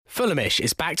Fulhamish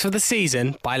is backed for the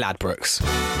season by Ladbrokes.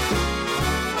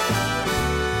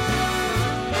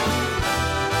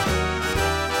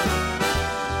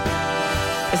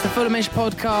 It's the Fulhamish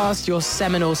podcast, your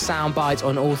seminal soundbite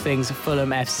on all things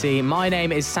Fulham FC. My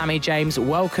name is Sammy James.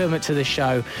 Welcome to the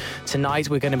show. Tonight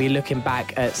we're going to be looking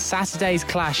back at Saturday's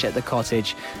clash at the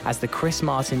Cottage as the Chris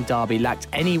Martin derby lacked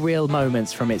any real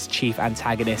moments from its chief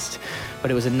antagonist. But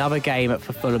it was another game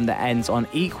for Fulham that ends on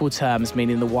equal terms,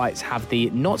 meaning the Whites have the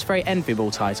not very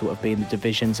enviable title of being the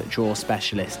division's draw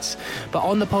specialists. But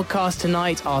on the podcast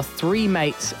tonight are three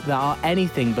mates that are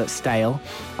anything but stale.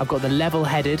 I've got the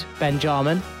level-headed Ben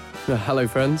Jarman. Hello,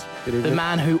 friends. Good evening. The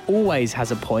man who always has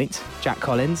a point, Jack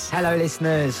Collins. Hello,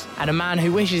 listeners. And a man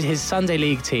who wishes his Sunday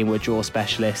League team were draw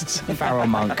specialists, Farrell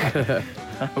Monk. I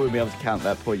wouldn't be able to count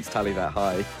their points tally that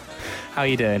high. How are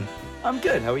you doing? I'm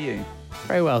good. How are you?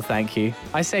 Very well, thank you.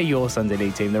 I say your Sunday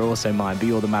League team, they're also mine, but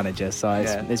you're the manager, so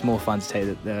it's more fun to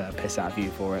take the piss out of you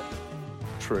for it.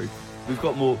 True. You've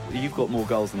got more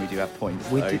goals than we do have points.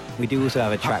 We do also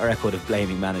have a track record of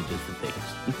blaming managers for things.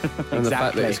 And the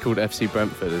fact that it's called FC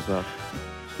Brentford as well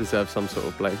deserves some sort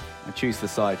of blame. I choose the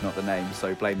side, not the name,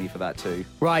 so blame me for that too.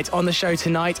 Right, on the show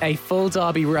tonight, a full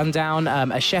derby rundown,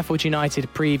 a Sheffield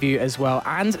United preview as well,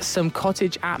 and some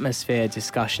Cottage atmosphere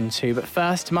discussion too. But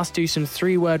first, must do some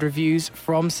three-word reviews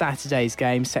from Saturday's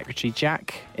game. Secretary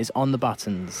Jack is on the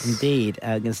buttons. Indeed.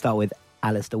 I'm going to start with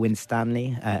Alistair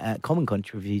Winstanley, a common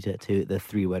contributor to the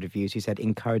three-word reviews, who said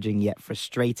encouraging yet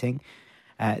frustrating.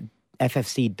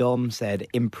 FFC Dom said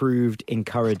improved,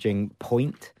 encouraging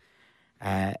point.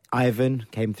 Ivan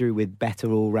came through with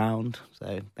better all round,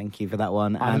 so thank you for that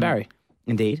one. Ivan Berry.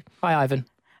 Indeed. Hi, Ivan.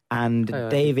 And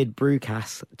David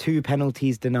Brucas, 2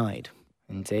 penalties denied.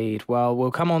 Indeed. Well, we'll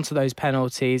come on to those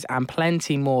penalties and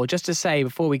plenty more. Just to say,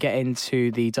 before we get into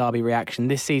the derby reaction,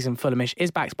 this season Fulhamish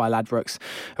is backed by Ladbrokes.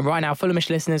 And right now, Fulhamish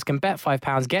listeners can bet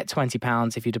 £5, get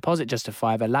 £20. If you deposit just a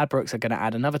fiver, Ladbrokes are going to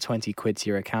add another 20 quid to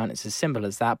your account. It's as simple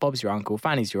as that. Bob's your uncle,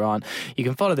 Fanny's your aunt. You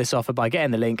can follow this offer by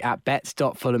getting the link at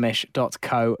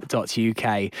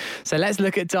bet.fulhamish.co.uk. So let's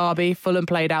look at Derby. Fulham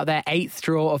played out their 8th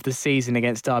draw of the season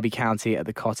against Derby County at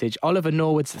the Cottage. Oliver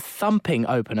Norwood's thumping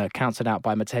opener counted out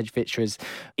by Matej Vitra's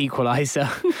equaliser.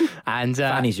 And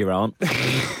Fanny's your aunt.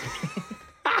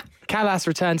 Callas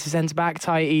returned to centre-back.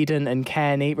 Ty Eden and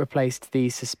Kearney replaced the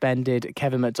suspended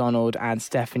Kevin McDonald and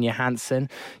Stefan Johansson.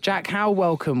 Jack, how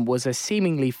welcome was a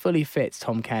seemingly fully fit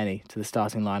Tom Kearney to the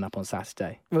starting lineup on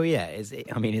Saturday? Well, yeah,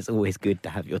 it's always good to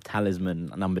have your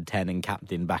talisman, number 10 and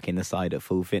captain, back in the side at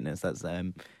full fitness. That's,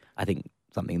 I think,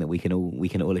 something that we can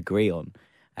all agree on.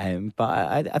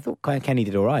 But I thought Kearney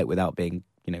did all right without being,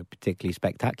 particularly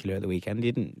spectacular at the weekend. He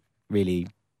didn't really,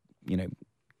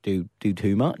 do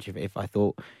too much. If I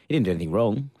thought he didn't do anything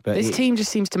wrong, but this team just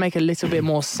seems to make a little bit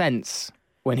more sense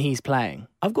when he's playing.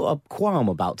 I've got a qualm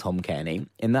about Tom Kearney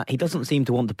in that he doesn't seem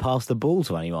to want to pass the ball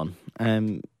to anyone,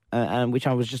 which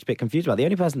I was just a bit confused about. The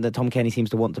only person that Tom Kearney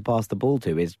seems to want to pass the ball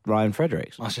to is Ryan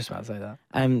Fredericks. I was just about to say that.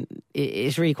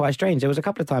 It's really quite strange. There was a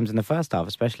couple of times in the first half,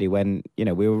 especially when we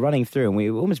were running through and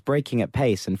we were almost breaking at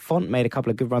pace, and Font made a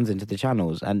couple of good runs into the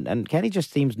channels, and Kearney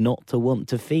just seems not to want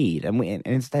to feed, and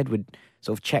instead would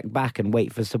sort of check back and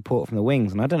wait for support from the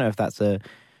wings. And I don't know if that's a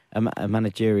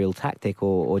managerial tactic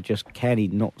or just Kearney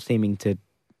not seeming to,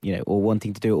 or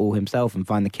wanting to do it all himself and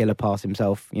find the killer pass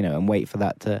himself, and wait for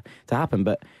that to happen.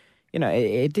 But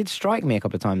it did strike me a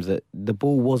couple of times that the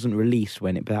ball wasn't released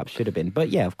when it perhaps should have been. But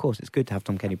yeah, of course, it's good to have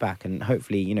Tom Kearney back, and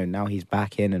hopefully, now he's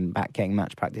back in and back getting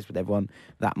match practice with everyone.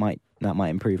 That might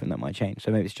improve and that might change. So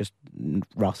maybe it's just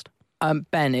rust.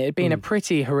 Ben, it had been a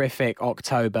pretty horrific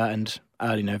October and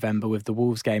early November with the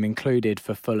Wolves game included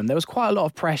for Fulham. There was quite a lot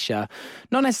of pressure,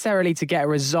 not necessarily to get a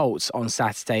result on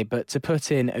Saturday, but to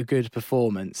put in a good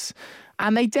performance.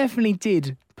 And they definitely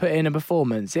did put in a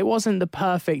performance. It wasn't the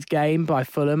perfect game by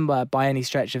Fulham by any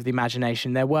stretch of the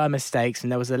imagination. There were mistakes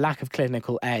and there was a lack of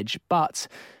clinical edge. But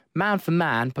man for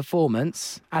man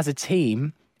performance as a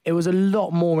team, it was a lot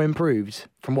more improved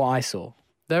from what I saw.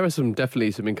 There are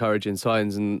definitely some encouraging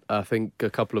signs, and I think a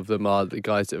couple of them are the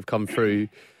guys that have come through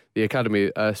the academy,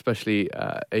 especially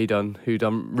Eden, who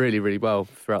done really, really well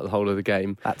throughout the whole of the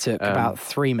game. That took about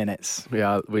 3 minutes.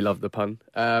 Yeah, we love the pun.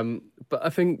 But I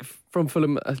think from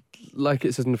Fulham, like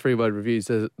it says in the three-word reviews,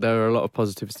 there are a lot of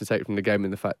positives to take from the game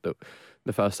in the fact that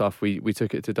the first half we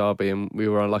took it to Derby and we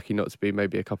were unlucky not to be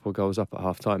maybe a couple of goals up at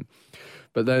half-time.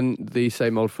 But then the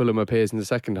same old Fulham appears in the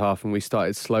second half and we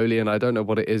started slowly, and I don't know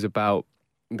what it is about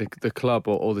the club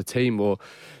or the team or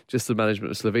just the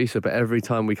management of Slavisa, but every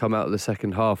time we come out of the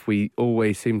second half, we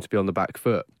always seem to be on the back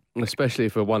foot, especially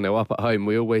if we're 1-0 up at home.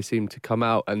 We always seem to come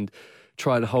out and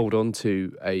try and hold on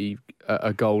to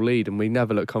a goal lead, and we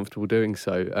never look comfortable doing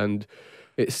so. And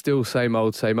it's still same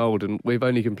old, and we've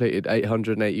only completed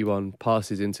 881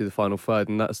 passes into the final third,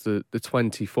 and that's the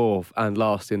 24th and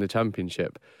last in the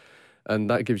Championship. And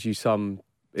that gives you some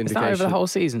indication. Is that over the whole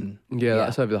season? Yeah,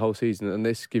 that's over the whole season, and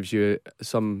this gives you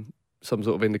some sort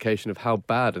of indication of how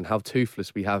bad and how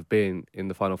toothless we have been in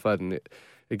the final third. And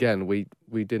again, we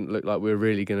didn't look like we were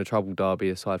really going to trouble Derby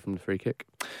aside from the free kick.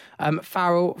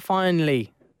 Farrell,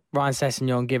 finally, Ryan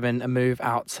Sessegnon given a move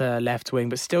out to left wing,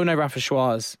 but still no Rafa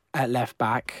Schwarz at left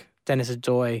back. Dennis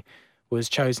Adoy was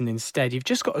chosen instead. You've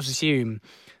just got to assume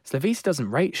Slavisa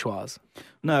doesn't rate Schwarz.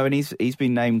 No, and he's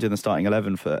been named in the starting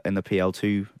 11 in the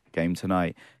PL2 game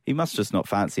tonight. He must just not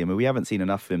fancy him. And we haven't seen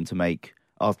enough of him to make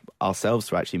ourselves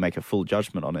to actually make a full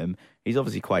judgment on him. He's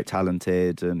obviously quite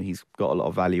talented and he's got a lot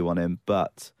of value on him,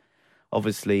 but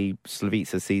obviously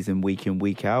Slavisa sees him week in,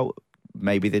 week out.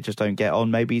 Maybe they just don't get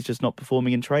on. Maybe he's just not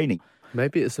performing in training.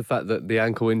 Maybe it's the fact that the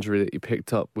ankle injury that he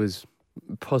picked up was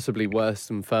possibly worse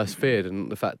than first feared, and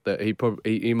the fact that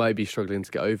he might be struggling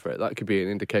to get over it. That could be an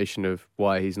indication of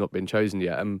why he's not been chosen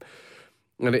yet. And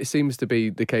it seems to be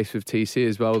the case with TC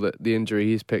as well, that the injury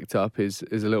he's picked up is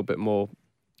a little bit more,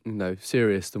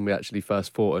 serious than we actually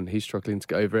first thought, and he's struggling to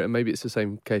get over it. And maybe it's the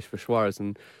same case for Schwarz.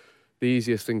 And the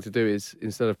easiest thing to do is,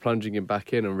 instead of plunging him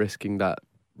back in and risking that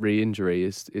re-injury,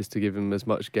 is to give him as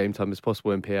much game time as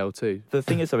possible in PL2. The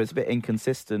thing is, though, it's a bit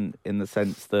inconsistent in the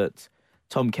sense that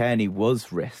Tom Cairney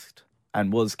was risked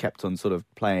and was kept on sort of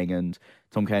playing, and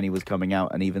Tom Cairney was coming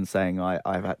out and even saying,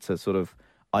 I've had to sort of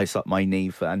ice up my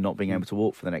knee and not being able to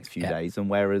walk for the next few days. And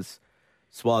whereas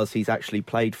Schwarz, he's actually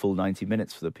played full 90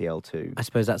 minutes for the PL2. I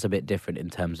suppose that's a bit different in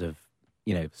terms of,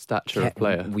 stature of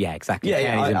player. Yeah, exactly.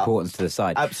 His importance to the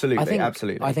side. Absolutely.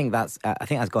 I think that's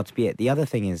got to be it. The other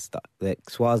thing is that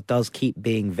Schwarz does keep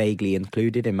being vaguely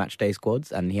included in matchday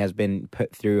squads, and he has been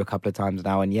put through a couple of times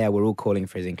now. And we're all calling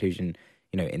for his inclusion,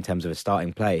 in terms of a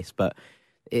starting place. But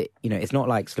it's not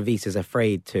like Slavisa's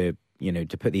afraid to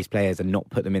put these players and not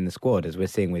put them in the squad, as we're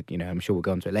seeing with, I'm sure we'll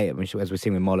go on to it later, as we're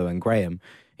seeing with Molo and Graham.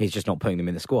 He's just not putting them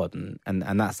in the squad, and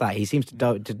that's that. He seems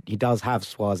he does have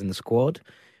Schwarz in the squad,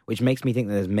 which makes me think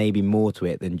that there's maybe more to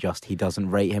it than just he doesn't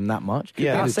rate him that much.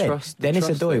 Yeah, Dennis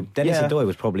Adoy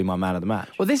was probably my man of the match.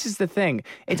 Well, this is the thing.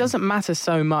 It doesn't matter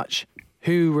so much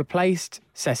who replaced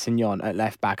Sessegnon at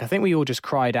left back. I think we all just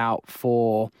cried out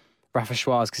for Rafa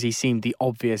Schwarz because he seemed the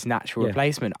obvious natural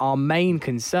replacement. Our main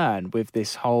concern with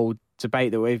this whole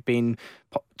debate that we've been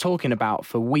talking about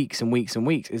for weeks and weeks and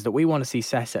weeks is that we want to see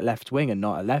Sess at left wing and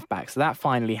not at left back. So that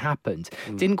finally happened.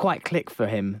 Didn't quite click for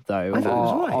him though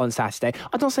on Saturday.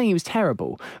 I'm not saying he was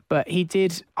terrible, but he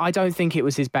did. I don't think it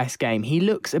was his best game. He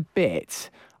looks a bit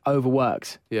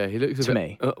overworked. Yeah, he looks to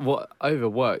me.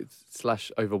 Overworked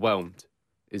 / overwhelmed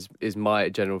is my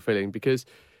general feeling, because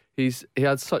he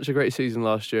had such a great season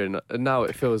last year, and now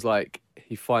it feels like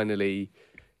he finally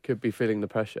could be feeling the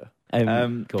pressure.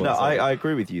 I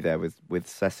agree with you there with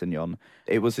Sessegnon.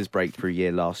 It was his breakthrough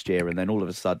year last year, and then all of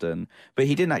a sudden, but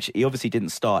he obviously didn't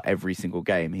start every single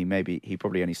game. He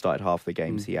probably only started half the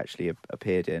games he actually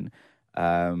appeared in,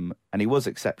 and he was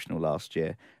exceptional last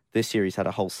year. This year he's had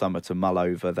a whole summer to mull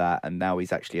over that, and now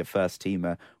he's actually a first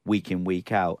teamer week in,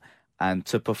 week out, and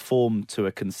to perform to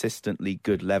a consistently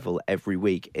good level every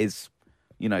week is,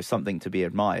 something to be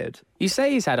admired. You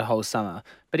say he's had a whole summer,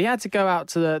 but he had to go out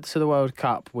to the World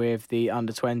Cup with the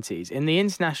under-20s. In the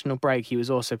international break, he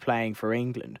was also playing for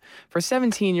England. For a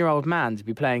 17-year-old man to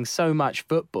be playing so much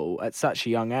football at such a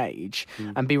young age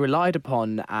and be relied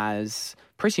upon as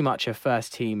pretty much a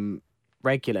first-team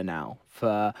regular now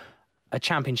for a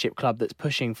championship club that's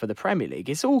pushing for the Premier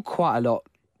League, it's all quite a lot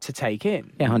to take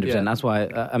in. Yeah, 100%. Yeah. That's why,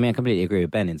 I completely agree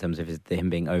with Ben in terms of him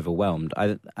being overwhelmed.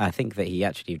 I think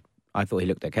that I thought he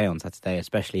looked okay on Saturday,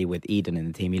 especially with Eden in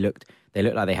the team. They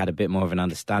looked like they had a bit more of an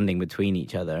understanding between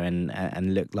each other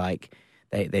and looked like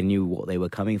they knew what they were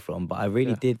coming from. But I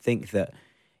really did think that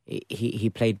he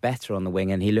played better on the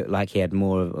wing, and he looked like he had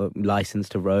more of a license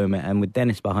to roam. And with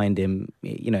Dennis behind him,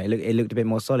 it looked a bit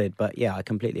more solid. But yeah, I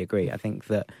completely agree. I think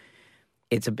that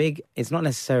it's not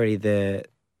necessarily the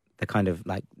kind of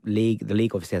like league. The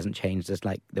league obviously hasn't changed. Just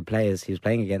like the players he was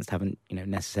playing against haven't,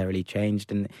 necessarily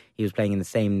changed. And he was playing in the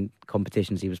same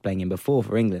competitions he was playing in before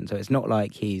for England. So it's not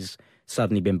like he's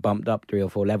suddenly been bumped up 3 or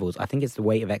 4 levels. I think it's the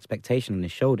weight of expectation on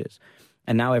his shoulders.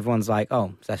 And now everyone's like,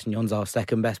 oh, Sessegnon's our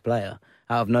second best player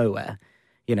out of nowhere.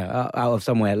 Out of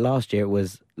somewhere. Last year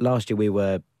we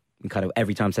were kind of,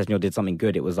 every time Sessegnon did something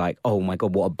good, it was like, oh my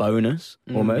God, what a bonus,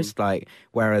 almost. Like,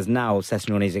 whereas now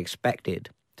Sessegnon is expected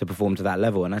to perform to that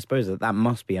level, and I suppose that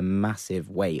must be a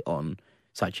massive weight on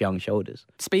such young shoulders.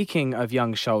 Speaking of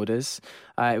young shoulders,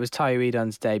 it was Tayo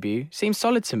Edun's debut. Seems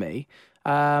solid to me.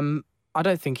 I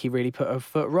don't think he really put a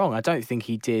foot wrong. I don't think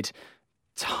he did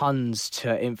tons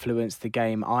to influence the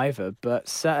game either, but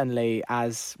certainly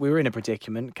as we were in a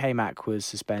predicament, K-Mac was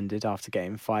suspended after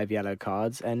getting 5 yellow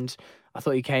cards, and I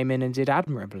thought he came in and did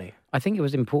admirably. I think it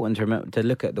was important to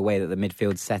look at the way that the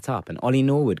midfield's set up, and Ollie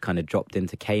Norwood kind of dropped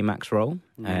into K-Mac's role,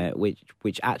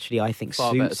 which actually I think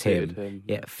Far suits better him. suited him.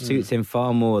 Yeah, suits him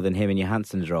far more than him and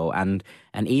Johansson's role. And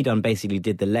Edun basically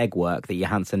did the legwork that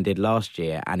Johansson did last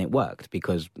year, and it worked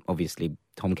because obviously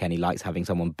Tom Kenny likes having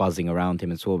someone buzzing around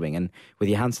him and swarming. And with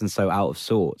Johansson so out of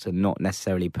sorts and not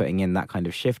necessarily putting in that kind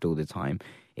of shift all the time,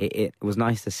 it was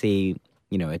nice to see,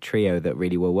 you know, a trio that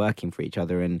really were working for each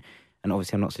other. And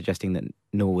obviously I'm not suggesting that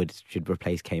Norwood should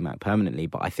replace K-Mac permanently,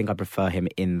 but I think I prefer him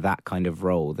in that kind of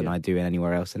role than I do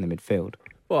anywhere else in the midfield.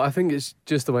 Well, I think it's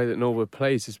just the way that Norwood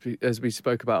plays. As we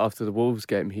spoke about after the Wolves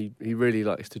game, he really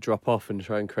likes to drop off and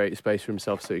try and create space for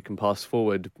himself so he can pass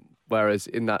forward. Whereas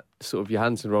in that sort of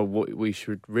Johansson role, what we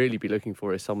should really be looking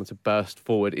for is someone to burst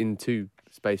forward into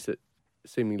space that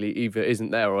seemingly either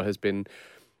isn't there or has been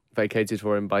vacated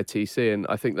for him by TC. And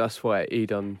I think that's why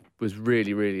Edun was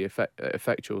really, really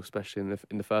effectual, especially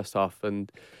in the first half and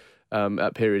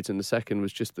at periods in the second,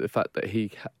 was just the fact that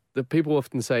the people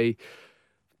often say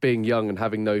being young and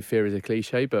having no fear is a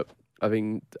cliche, but I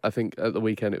think at the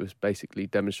weekend it was basically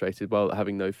demonstrated well that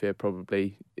having no fear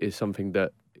probably is something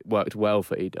that worked well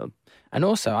for Edun. And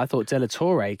also, I thought De La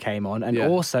Torre came on and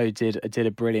also did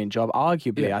a brilliant job.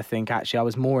 Arguably, I think actually I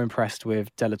was more impressed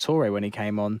with De La Torre when he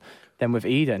came on than with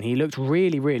Edun. He looked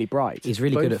really, really bright. He's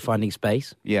really good at finding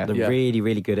space. Really,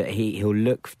 really good at he'll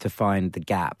look to find the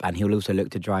gap, and he'll also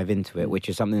look to drive into it, which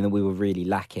is something that we were really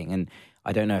lacking. And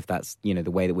I don't know if that's, you know,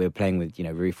 the way that we were playing with, you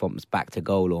know, Rui Font's back to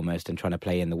goal almost and trying to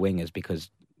play in the wingers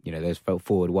because, you know, those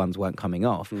forward ones weren't coming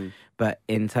off. But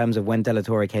in terms of when De La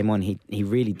Torre came on, he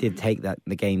really did take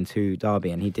the game to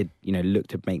Derby, and he did, you know, look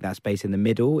to make that space in the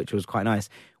middle, which was quite nice.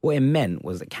 What it meant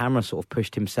was that Camara sort of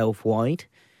pushed himself wide.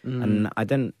 And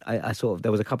I sort of,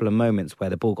 there was a couple of moments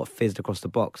where the ball got fizzed across the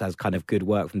box as kind of good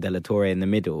work from De La Torre in the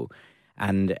middle.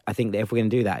 And I think that if we're going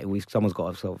to do that, someone's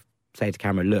got to sort of say to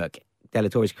Camara, look, De La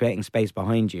Torre is creating space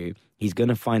behind you. He's going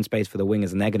to find space for the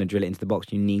wingers and they're going to drill it into the box.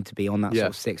 You need to be on that sort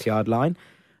of 6-yard line.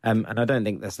 And I don't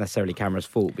think that's necessarily Camara's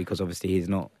fault because obviously he's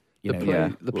not,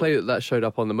 The play that showed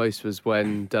up on the most was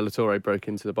when De La Torre broke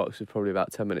into the box with probably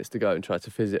about 10 minutes to go and tried to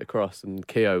fizz it across, and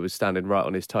Keogh was standing right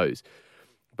on his toes.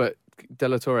 But De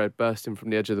La Torre had burst in from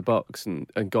the edge of the box and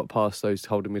got past those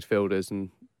holding midfielders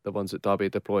and the ones that Derby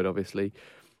had deployed, obviously,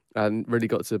 and really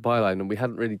got to the byline. And we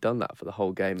hadn't really done that for the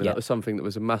whole game. And that was something that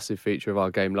was a massive feature of our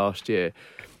game last year.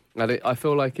 And I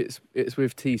feel like it's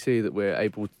with TC that we're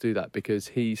able to do that because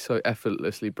he so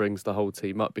effortlessly brings the whole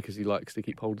team up because he likes to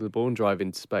keep hold of the ball and drive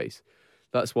into space.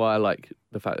 That's why I like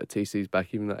the fact that TC's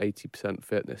back, even at 80%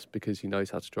 fitness, because he knows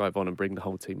how to drive on and bring the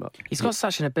whole team up. He's got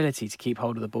such an ability to keep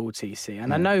hold of the ball, TC.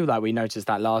 And I know that we noticed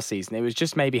that last season. It was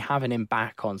just maybe having him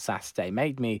back on Saturday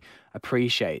made me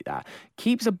appreciate that.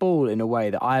 Keeps a ball in a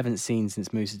way that I haven't seen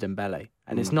since Moussa Dembele.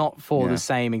 And it's not for the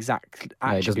same exact attributes.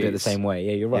 No, he doesn't do it the same way.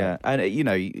 Yeah, you're right. Yeah, and you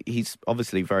know, he's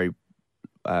obviously very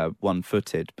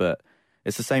one-footed, but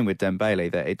it's the same with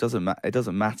Dembele that it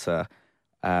doesn't matter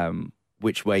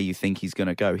which way you think he's going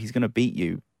to go. He's going to beat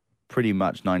you pretty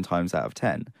much 9 times out of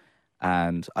 10.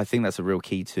 And I think that's a real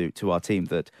key to our team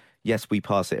that, yes, we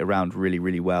pass it around really,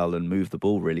 really well and move the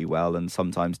ball really well. And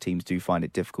sometimes teams do find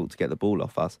it difficult to get the ball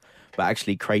off us. But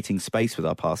actually creating space with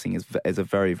our passing is a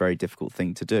very, very difficult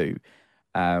thing to do.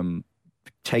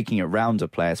 Taking it round a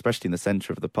player, especially in the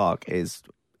centre of the park, is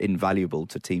invaluable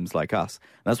to teams like us.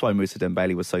 And that's why Moussa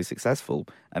Dembele was so successful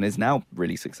and is now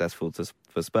really successful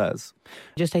for Spurs.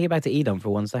 Just take it back to Edun for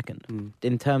 1 second.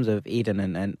 In terms of Edun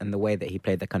and the way that he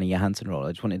played that kind of Johansson role,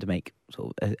 I just wanted to make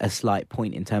sort of a slight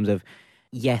point in terms of,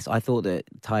 yes, I thought that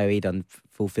Tayo Edun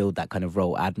fulfilled that kind of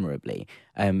role admirably.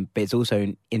 But it's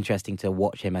also interesting to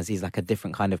watch him as he's like a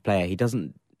different kind of player. He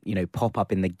doesn't, pop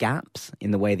up in the gaps in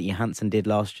the way that Johansson did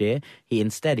last year. He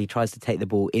tries to take the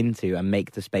ball into and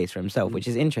make the space for himself, which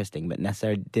is interesting, but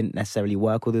didn't necessarily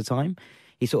work all the time.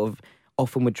 He sort of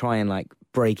often would try and like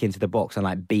break into the box and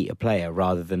like beat a player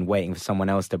rather than waiting for someone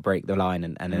else to break the line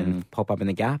and then pop up in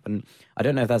the gap. And I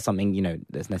don't know if that's something,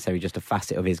 that's necessarily just a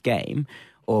facet of his game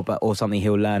or something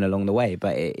he'll learn along the way.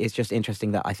 But it's just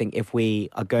interesting that I think if we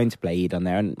are going to play Edun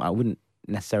there, and I wouldn't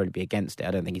necessarily be against it,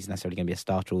 I don't think he's necessarily going to be a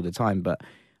starter all the time, but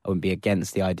I wouldn't be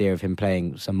against the idea of him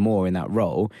playing some more in that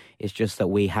role. It's just that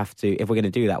we have to, if we're going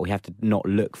to do that, we have to not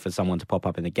look for someone to pop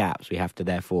up in the gaps. We have to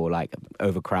therefore like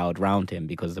overcrowd round him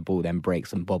because the ball then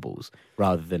breaks and bobbles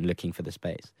rather than looking for the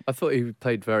space. I thought he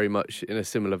played very much in a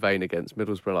similar vein against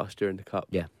Middlesbrough last year in the Cup.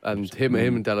 Yeah. And him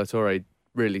and De La Torre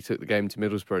really took the game to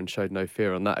Middlesbrough and showed no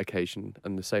fear on that occasion,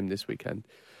 and the same this weekend.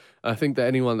 I think that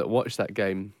anyone that watched that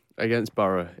game against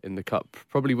Borough in the Cup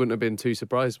probably wouldn't have been too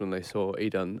surprised when they saw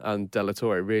Eden and De La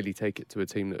Torre really take it to a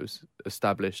team that was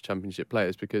established Championship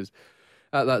players, because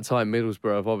at that time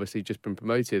Middlesbrough have obviously just been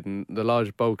promoted, and the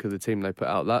large bulk of the team they put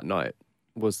out that night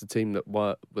was the team that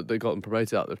they got them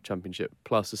promoted out of the Championship,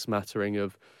 plus a smattering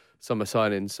of summer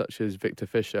signings such as Victor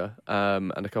Fisher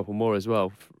and a couple more as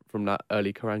well from that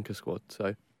early Karanka squad.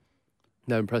 So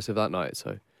they're impressive that night,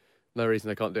 so no reason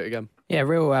they can't do it again. Yeah,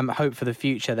 real hope for the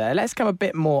future there. Let's come a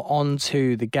bit more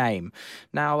onto the game.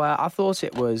 Now, I thought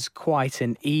it was quite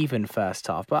an even first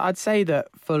half, but I'd say that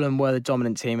Fulham were the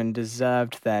dominant team and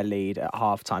deserved their lead at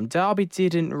half-time. Derby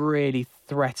didn't really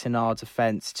threaten our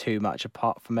defence too much,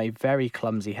 apart from a very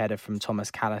clumsy header from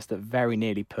Thomas Callas that very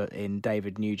nearly put in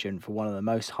David Nugent for one of the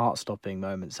most heart-stopping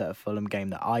moments at a Fulham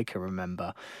game that I can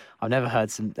remember. I've never heard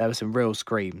there were some real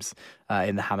screams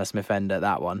in the Hammersmith end at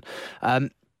that one.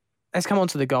 Let's come on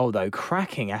to the goal, though.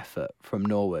 Cracking effort from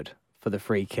Norwood for the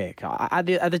free kick. At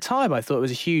the time, I thought it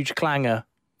was a huge clanger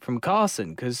from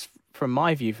Carson, because from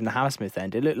my view, from the Hammersmith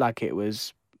end, it looked like it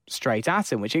was straight at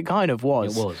him, which it kind of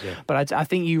was. It was, yeah. But I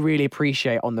think you really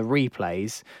appreciate on the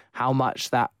replays how much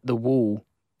that the wall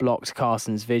blocked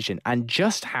Carson's vision and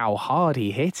just how hard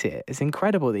he hit it. It's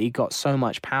incredible that he got so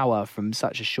much power from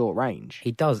such a short range.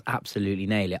 He does absolutely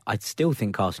nail it. I still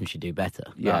think Carson should do better.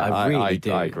 Yeah, I really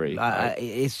do. I agree.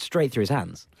 It's straight through his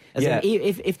hands. Yeah.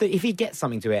 If he gets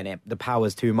something to it and the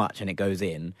power's too much and it goes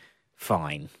in,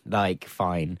 fine.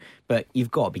 Fine. But you've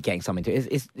got to be getting something to it.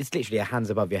 It's literally a hands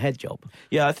above your head job.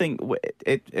 Yeah, I think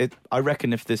I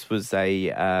reckon if this was a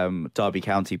Derby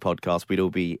County podcast, we'd all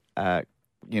be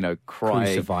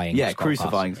crying,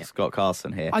 crucifying Scott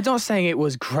Carson here. I'm not saying it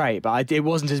was great, but it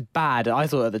wasn't as bad. I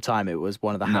thought at the time it was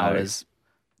one of the howlers.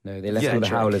 No, they left all the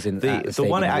howlers in. The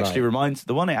one it actually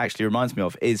reminds me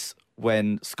of is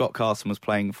when Scott Carson was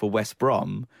playing for West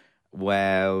Brom,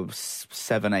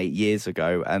 7-8 years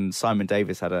ago, and Simon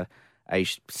Davis had a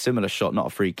similar shot, not a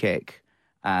free kick,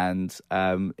 and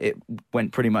it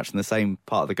went pretty much in the same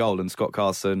part of the goal, and Scott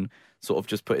Carson sort of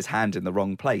just put his hand in the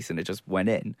wrong place and it just went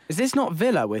in. Is this not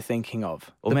Villa we're thinking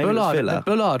of? Or maybe it's Villa.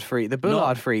 The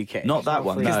Bullard free kick. Not that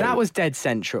one, because no. that was dead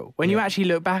central. When you actually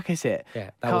look back at it.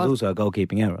 Yeah, that was also a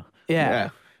goalkeeping error. Yeah.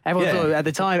 Everyone thought at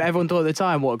the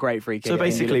time, what a great free kick. So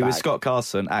basically with Scott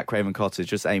Carson at Craven Cottage,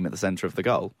 just aim at the centre of the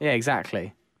goal. Yeah,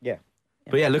 exactly. Yeah.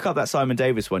 But yeah, look up that Simon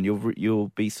Davis one. You'll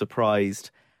be surprised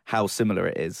how similar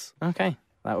it is. Okay.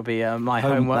 That would be my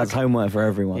homework. That's homework for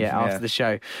everyone. Yeah, after the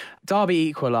show.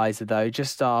 Derby equaliser, though,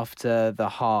 just after the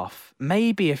half.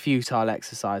 Maybe a futile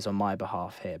exercise on my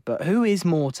behalf here, but who is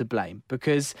more to blame?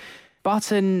 Because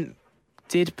Button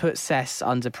did put Cess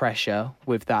under pressure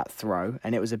with that throw,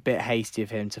 and it was a bit hasty of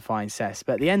him to find Cess.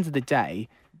 But at the end of the day,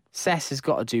 Cess has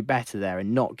got to do better there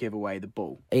and not give away the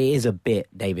ball. It is a bit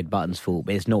David Button's fault,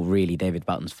 but it's not really David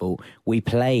Button's fault.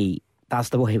 That's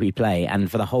the way we play.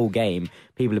 And for the whole game,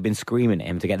 people have been screaming at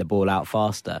him to get the ball out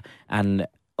faster. And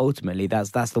ultimately,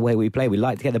 that's the way we play. We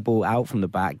like to get the ball out from the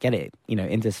back, get it,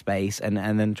 into space, and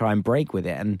then try and break with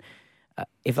it. And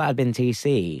if that had been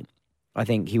TC, I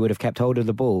think he would have kept hold of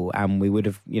the ball and we would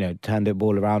have, turned the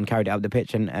ball around, carried it up the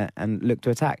pitch and looked to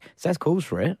attack. Says calls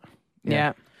for it.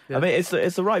 Yeah. I mean, it's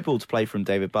the right ball to play from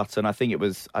David Button. I think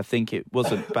it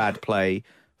wasn't bad play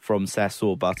from Cess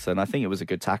or Button. I think it was a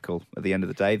good tackle at the end of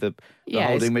the day. The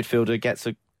holding midfielder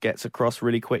gets across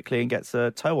really quickly and gets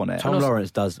a toe on it. Tom Lawrence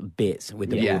does bits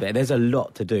with the ball there. There's a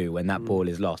lot to do when that ball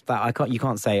is lost. You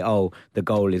can't say, the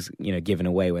goal is given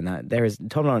away when that there is.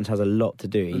 Tom Lawrence has a lot to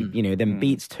do. He then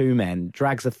beats two men,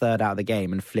 drags a third out of the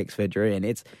game, and flicks Vidra in.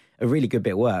 It's a really good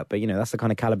bit of work, but that's the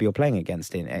kind of calibre you're playing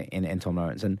against in Tom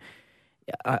Lawrence. And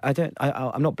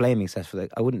I'm not blaming Cess for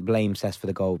I wouldn't blame Cess for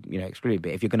the goal, exclusively.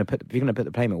 But if you're going to put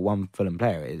the blame at one Fulham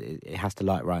player, it has to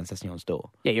light Ryan Sessegnon's door.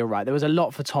 Yeah, you're right. There was a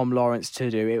lot for Tom Lawrence to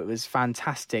do. It was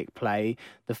fantastic play.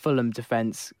 The Fulham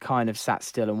defence kind of sat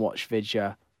still and watched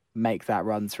Vidja make that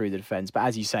run through the defence. But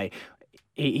as you say,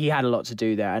 he had a lot to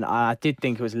do there, and I did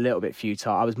think it was a little bit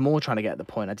futile. I was more trying to get the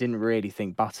point. I didn't really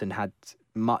think Button had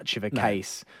much of a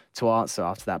case to answer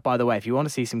after that. By the way, if you want to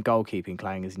see some goalkeeping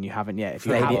clangers and you haven't yet, if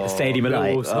you Stadium of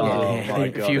Light. my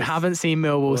if God. you haven't seen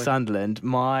Millwall Sunderland,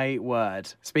 my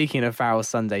word. Speaking of Farrell's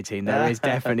Sunday team, there is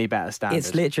definitely better standards.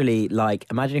 It's literally like,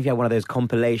 imagine if you had one of those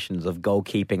compilations of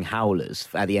goalkeeping howlers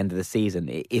at the end of the season.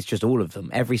 It's just all of them.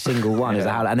 Every single one is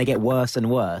a howler, and they get worse and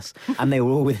worse. And they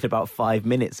were all within about 5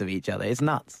 minutes of each other. It's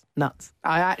nuts.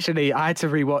 I had to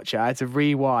rewatch it. I had to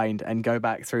rewind and go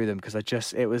back through them because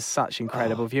it was such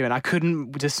incredible viewing. I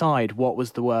couldn't decide what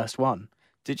was the worst one.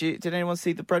 Did anyone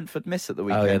see the Brentford miss at the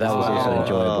weekend? Oh yeah, that as was well? also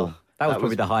enjoyable. That was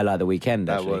probably the highlight of the weekend.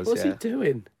 That Actually. was. What's he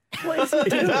doing? What is he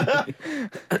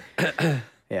doing?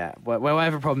 Yeah,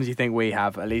 whatever problems you think we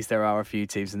have, at least there are a few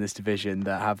teams in this division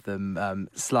that have them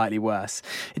slightly worse.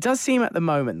 It does seem at the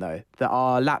moment, though, that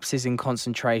our lapses in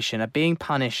concentration are being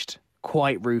punished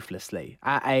quite ruthlessly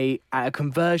at a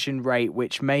conversion rate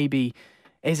which maybe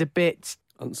is a bit...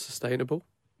 Unsustainable.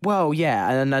 Well,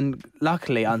 yeah, and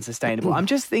luckily unsustainable. I'm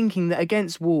just thinking that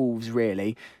against Wolves,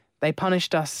 really, they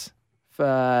punished us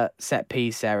for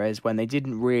set-piece errors when they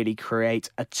didn't really create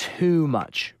too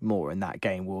much more in that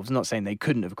game, Wolves. I'm not saying they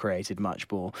couldn't have created much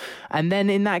more. And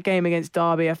then in that game against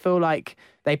Derby, I feel like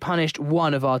they punished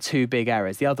one of our two big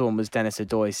errors. The other one was Dennis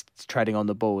Odoi treading on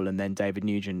the ball and then David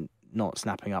Nugent not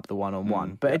snapping up the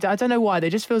one-on-one. But I don't know why. There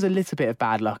just feels a little bit of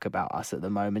bad luck about us at the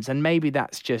moment. And maybe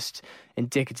that's just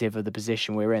indicative of the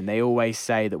position we're in. They always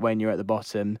say that when you're at the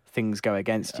bottom, things go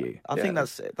against you. I think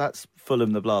that's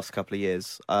Fulham the last couple of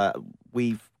years.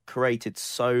 We've created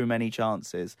so many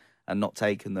chances and not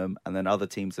taken them. And then other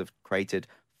teams have created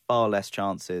far less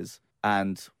chances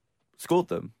and scored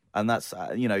them. And that's,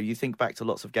 you think back to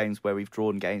lots of games where we've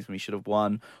drawn games when we should have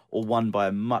won or won by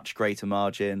a much greater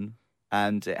margin.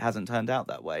 And it hasn't turned out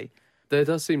that way. There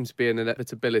does seem to be an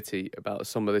inevitability about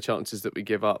some of the chances that we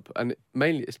give up. And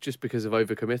mainly it's just because of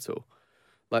overcommittal.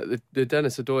 Like the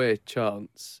Dennis Odoi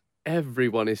chance,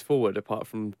 everyone is forward apart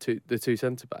from the two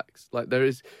centre-backs. Like there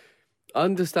is... I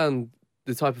understand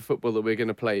the type of football that we're going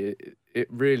to play. It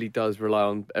really does rely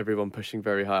on everyone pushing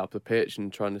very high up the pitch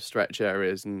and trying to stretch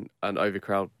areas and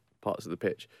overcrowd parts of the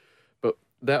pitch. But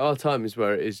there are times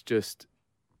where it is just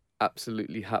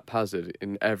absolutely haphazard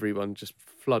in everyone just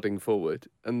flooding forward,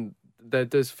 and there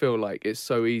does feel like it's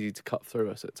so easy to cut through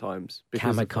us at times.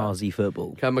 Kamikaze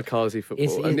football.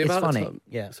 And the amount funny. of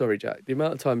time, sorry, Jack. The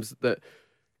amount of times that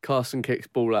Carson kicks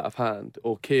ball out of hand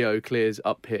or Keogh clears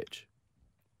up pitch,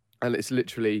 and it's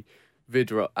literally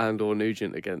Vidra and or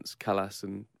Nugent against Callas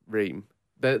and Ream.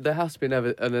 There has to be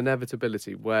an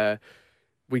inevitability where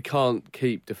we can't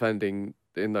keep defending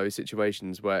in those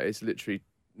situations where it's literally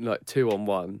like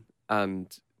 2-on-1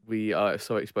 and we are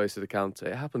so exposed to the counter.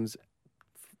 It happens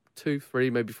 2, 3,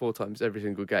 maybe 4 times every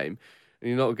single game, and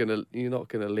you're not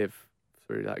gonna live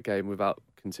through that game without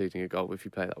conceding a goal if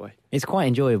you play that way. It's quite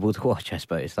enjoyable to watch, I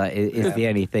suppose. Like it's the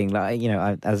only thing. Like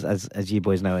as you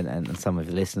boys know, and some of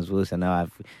the listeners will also know,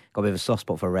 I've got a bit of a soft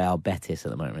spot for Real Betis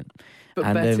at the moment. But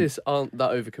and, Betis aren't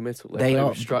that overcommittal. They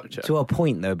are are structure to a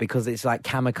point though, because it's like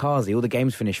kamikaze. All the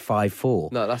games finish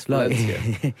 5-4. No, that's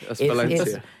Valencia. That's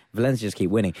Valencia. Valencia just keep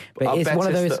winning. But it's Betis, one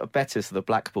of those... Betis the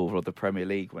Blackpool of the Premier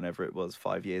League whenever it was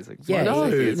 5 years ago. Yeah, No.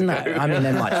 I mean,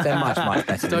 they're much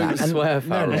better than Don't that. swear, No,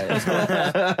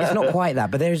 Farrell. it's not quite that,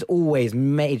 but there's always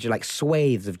major, like,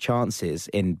 swathes of chances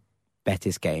in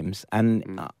Betis games.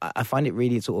 And I find it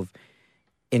really sort of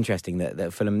interesting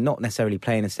that Fulham not necessarily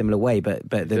play in a similar way, but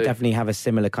they definitely have a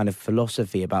similar kind of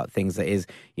philosophy about things that is,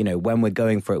 when we're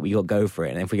going for it, we got to go for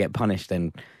it. And if we get punished,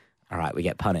 then, all right, we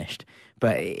get punished.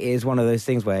 But it is one of those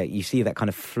things where you see that kind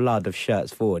of flood of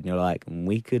shirts forward and you're like,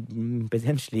 we could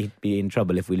potentially be in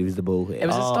trouble if we lose the ball here. It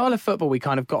was a style of football we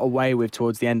kind of got away with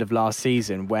towards the end of last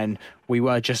season when we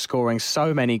were just scoring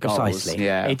so many goals. Precisely.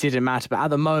 Yeah. It didn't matter. But at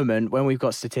the moment, when we've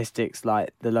got statistics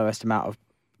like the lowest amount of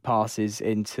passes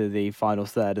into the final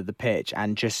third of the pitch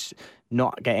and just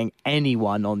not getting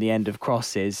anyone on the end of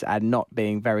crosses and not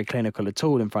being very clinical at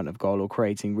all in front of goal or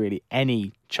creating really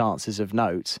any chances of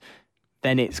note,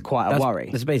 then it's quite a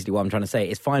worry. That's basically what I'm trying to say.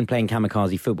 It's fine playing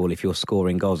kamikaze football if you're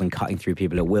scoring goals and cutting through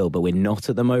people at will, but we're not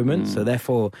at the moment. So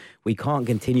therefore, we can't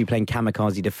continue playing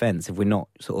kamikaze defence if we're not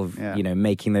sort of,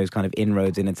 making those kind of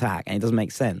inroads in attack. And it doesn't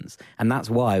make sense. And that's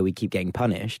why we keep getting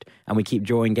punished and we keep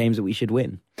drawing games that we should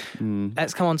win.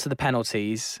 Let's come on to the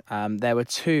penalties. There were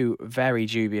 2 very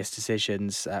dubious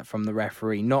decisions from the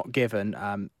referee, not given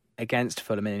against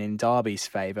Fulham and in Derby's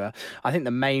favour. I think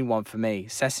the main one for me,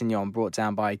 Sessegnon brought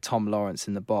down by Tom Lawrence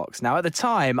in the box. Now, at the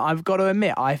time, I've got to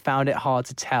admit, I found it hard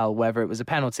to tell whether it was a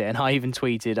penalty. And I even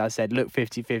tweeted, I said, look,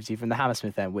 50-50 from the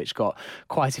Hammersmith end, which got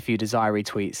quite a few desiree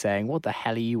tweets saying, what the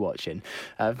hell are you watching?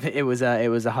 It was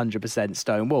 100%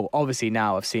 Stonewall. Obviously,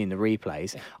 now I've seen the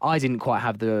replays. I didn't quite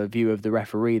have the view of the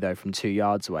referee, though, from 2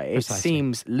 yards away. It Precisely.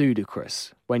 seems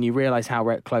ludicrous when you realise how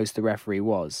close the referee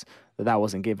was that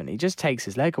wasn't given. He just takes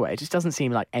his leg away. It just doesn't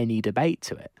seem like any debate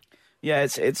to it. Yeah,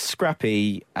 it's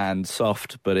scrappy and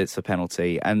soft, but it's a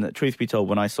penalty. And truth be told,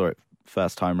 when I saw it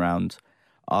first time round,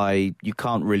 you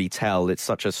can't really tell. It's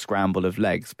such a scramble of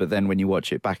legs. But then when you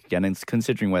watch it back again, and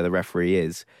considering where the referee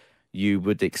is, you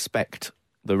would expect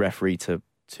the referee to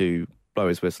blow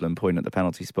his whistle and point at the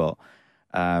penalty spot.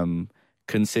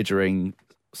 Considering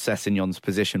Sessegnon's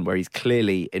position, where he's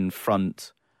clearly in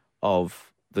front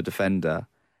of the defender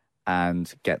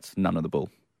and gets none of the ball.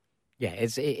 Yeah,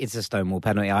 it's a Stonewall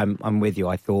penalty. I'm with you.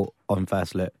 I thought on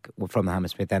first look from the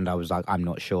Hammersmith end, I was like, I'm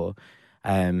not sure.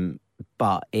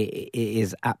 But it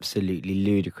is absolutely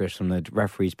ludicrous from the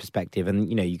referee's perspective. And,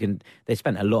 you know, they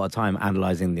spent a lot of time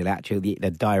analysing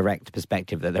the direct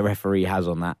perspective that the referee has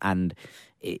on that. And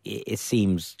it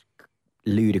seems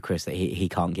ludicrous that he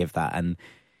can't give that. And,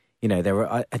 you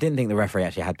know, I didn't think the referee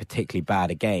actually had particularly bad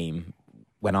a game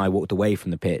when I walked away from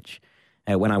the pitch.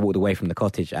 When I walked away from the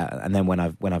cottage, and then when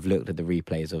I've looked at the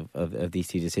replays of these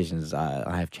two decisions,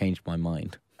 I have changed my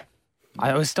mind.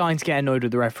 I was starting to get annoyed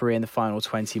with the referee in the final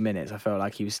 20 minutes. I felt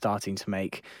like he was starting to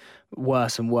make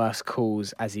worse and worse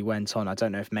calls as he went on. I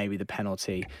don't know if maybe the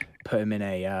penalty put him in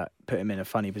a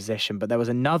funny position, but there was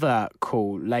another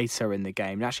call later in the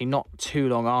game, actually not too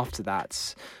long after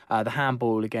that, the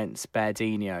handball against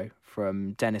Berdinho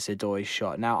from Dennis Adoy's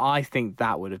shot. Now, I think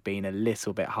that would have been a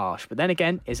little bit harsh. But then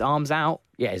again, his arm's out.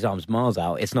 Yeah, his arm's miles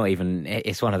out. It's not even...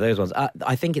 It's one of those ones.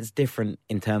 I think it's different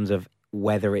in terms of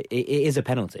whether it is a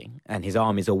penalty and his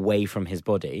arm is away from his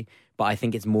body. But I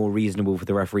think it's more reasonable for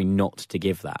the referee not to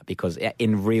give that because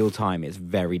in real time, it's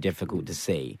very difficult to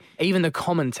see. Even the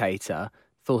commentator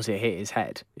thought it hit his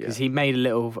head because he made a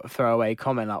little throwaway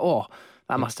comment like, oh,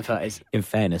 that must have hurt his... In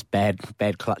fairness,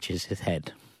 Baird clutches his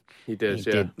head. He does,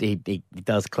 He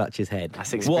does clutch his head.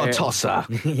 That's What a tosser.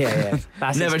 Yeah.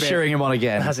 That's Never cheering him on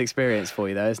again. That's experience for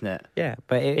you, though, isn't it? Yeah,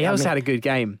 but He also had a good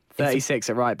game. 36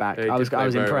 at right back. Yeah, I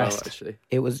was impressed. Actually.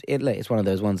 It's one of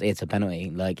those ones. It's a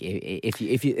penalty. Like if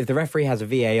the referee has a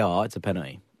VAR, it's a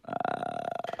penalty.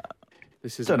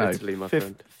 This is Don't know. Italy, my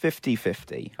friend.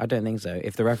 50-50. I don't think so.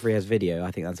 If the referee has video, I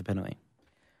think that's a penalty.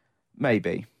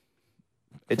 Maybe.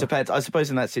 It depends. I suppose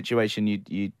in that situation,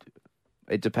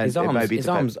 it depends. His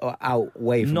arms are out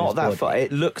way from not his that body. far.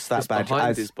 It looks that It's bad.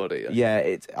 behind his body.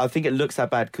 Yeah, I think it looks that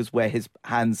bad because where his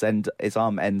his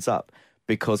arm ends up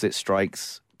because it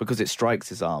strikes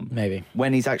his arm. Maybe.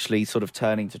 When he's actually sort of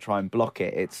turning to try and block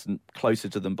it, it's closer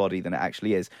to the body than it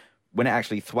actually is. When it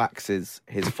actually thwacks his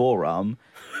forearm,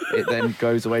 it then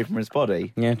goes away from his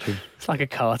body. Yeah, true. It's like a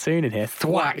cartoon in here.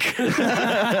 Thwack.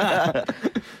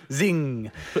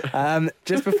 Zing.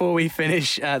 Just before we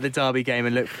finish the Derby game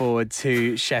and look forward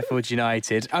to Sheffield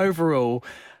United, overall,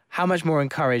 how much more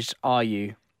encouraged are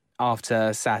you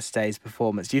after Saturday's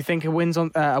performance? Do you think a win's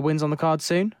on the card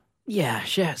soon? Yeah,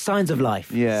 signs of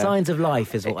life. Yeah. Signs of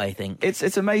life is what I think.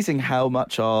 It's amazing how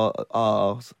much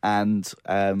ours and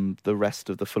the rest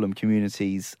of the Fulham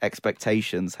community's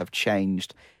expectations have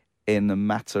changed in a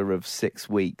matter of 6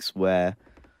 weeks. Where,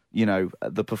 you know,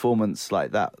 the performance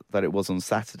like that it was on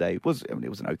Saturday it was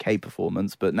an okay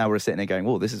performance, but now we're sitting there going,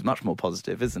 "Oh, this is much more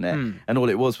positive, isn't it?" And all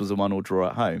it was a 1-1 draw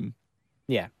at home.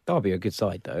 Yeah. Derby a good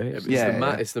side though.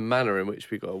 It's the manner in which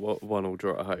we got a 1-1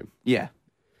 draw at home. Yeah.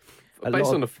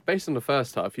 Based on the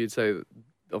first half, you'd say that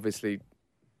obviously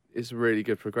it's a really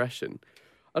good progression.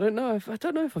 I don't know if I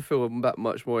feel that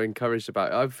much more encouraged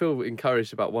about it. I feel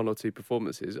encouraged about one or two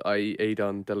performances, i.e.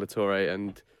 Aidan, De La Torre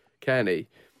and Kearney.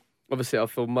 Obviously, I'll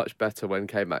feel much better when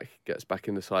K-Mac gets back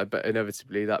in the side, but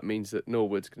inevitably that means that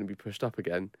Norwood's going to be pushed up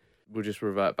again. We'll just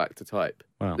revert back to type.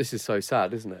 Wow. This is so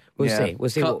sad, isn't it? We'll Yeah. see. We'll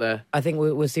see. Cut there. I think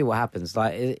we'll see what happens.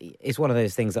 Like it's one of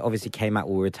those things that obviously K-Mac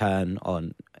will return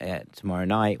on tomorrow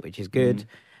night, which is good.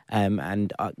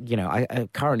 And you know, I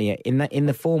currently in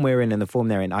the form we're in and the form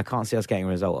they're in, I can't see us getting a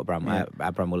result at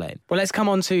Bramwell Lane. Well, let's come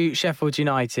on to Sheffield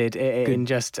United in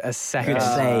just a second.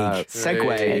 Good save.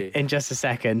 Segue. In just a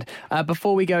second.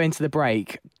 Before we go into the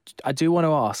break, I do want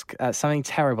to ask, something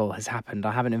terrible has happened.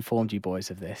 I haven't informed you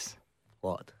boys of this.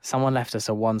 What? Someone left us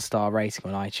a 1-star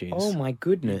rating on iTunes. Oh my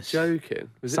goodness! Joking.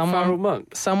 Was it Farrell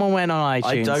Monk? Someone went on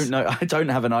iTunes. I don't know. I don't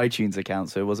have an iTunes account,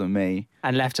 so it wasn't me.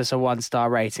 and left us a 1-star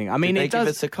rating. I mean, Did they it does.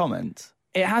 give us a comment?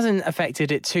 It hasn't affected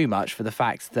it too much for the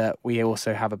fact that we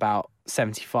also have about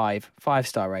 75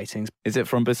 5-star ratings. Is it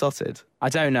from Besotted? I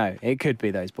don't know. It could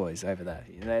be those boys over there.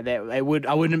 I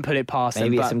wouldn't put it past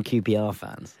Maybe them. it's But some QPR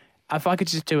fans. if I could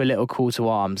just do a little call to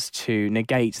arms to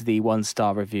negate the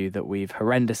 1-star review that we've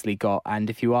horrendously got, and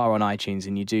if you are on iTunes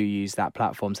and you do use that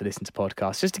platform to listen to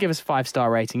podcasts, just to give us a 5-star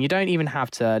rating. You don't even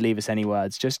have to leave us any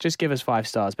words. Just give us 5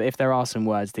 stars. But if there are some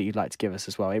words that you'd like to give us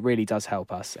as well, it really does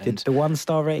help us. Did And the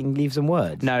 1-star rating leave some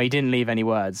words? no, he didn't leave any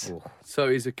words. So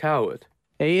he's a coward.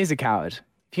 He is a coward.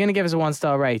 If you're going to give us a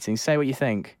 1-star rating, say what you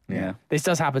think. Yeah. This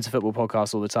does happen to football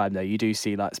podcasts all the time, though. You do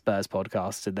see like Spurs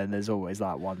podcasts, and then there's always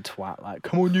like one twat, like,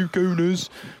 come on, you gooners,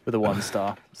 with a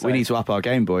 1-star. So, We need to up our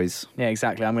game, boys. yeah,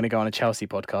 exactly. I'm going to go on a Chelsea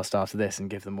podcast after this and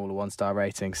give them all a 1-star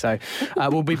rating. So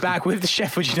we'll be back with the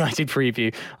Sheffield United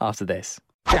preview after this.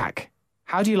 Jack,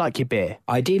 how do you like your beer?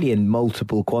 Ideally in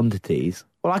multiple quantities.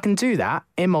 Well, I can do that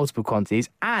in multiple quantities,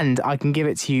 and I can give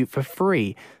it to you for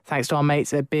free, thanks to our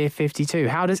mates at Beer 52.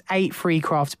 How does 8 free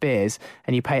craft beers,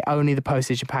 and you pay only the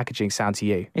postage and packaging, sound to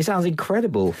you? It sounds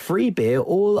incredible. Free beer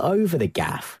all over the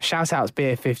gaff. Shout out to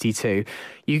Beer 52.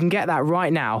 You can get that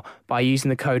right now by using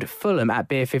the code Fulham at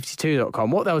beer52.com.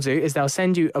 What they'll do is they'll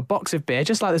send you a box of beer,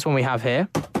 just like this one we have here.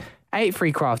 8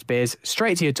 free craft beers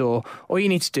straight to your door. All you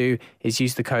need to do is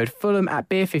use the code Fulham at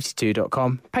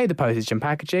beer52.com, pay the postage and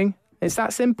packaging. It's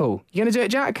that simple. You going to do it,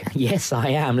 Jack? Yes, I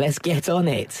am. Let's get on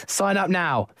it. Sign up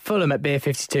now. Fulham at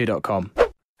beer52.com.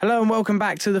 Hello and welcome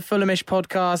back to the Fulhamish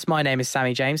podcast. My name is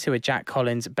Sammy James, here with Jack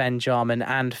Collins, Ben Jarman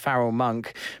and Farrell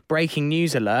Monk. Breaking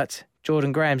news alert.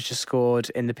 Jordan Graham's just scored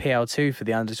in the PL2 for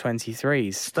the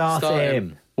under-23s. Start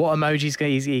him. What emojis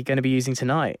is he going to be using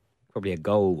tonight? Probably a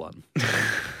goal one.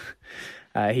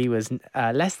 He was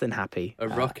less than happy. A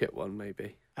rocket one,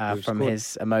 maybe. From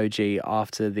his emoji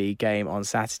after the game on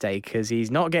Saturday, because he's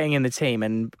not getting in the team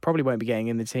and probably won't be getting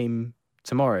in the team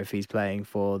tomorrow if he's playing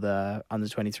for the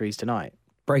under-23s tonight.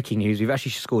 Breaking news, we've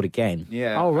actually scored again.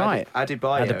 Yeah. Oh, right.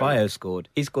 Adebayo. Adebayo scored.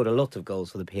 He scored a lot of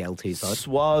goals for the PL2 side.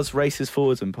 Suarez races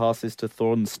forwards and passes to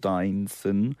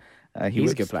Thornsteinson.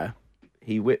 He's a good player.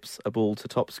 He whips a ball to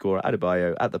top scorer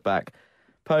Adebayo at the back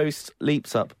post,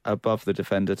 leaps up above the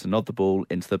defender to nod the ball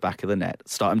into the back of the net.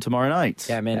 Start him tomorrow night.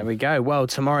 Yeah, man. There we go. Well,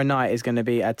 tomorrow night is going to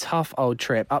be a tough old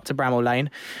trip up to Bramall Lane.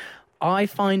 I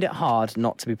find it hard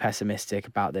not to be pessimistic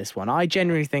about this one. I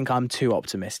generally think I'm too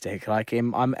optimistic. Like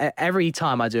every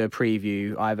time I do a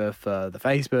preview, either for the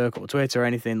Facebook or Twitter or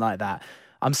anything like that,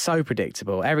 I'm so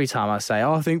predictable. Every time I say,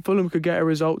 I think Fulham could get a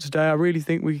result today, I really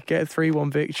think we could get a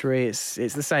 3-1 victory, it's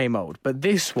the same old. But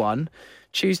this one,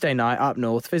 Tuesday night, up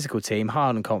north, physical team, high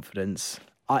on confidence.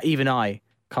 Even I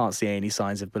can't see any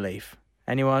signs of belief.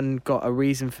 Anyone got a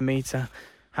reason for me to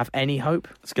have any hope?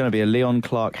 It's going to be a Leon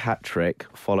Clark hat-trick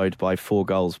followed by 4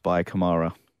 goals by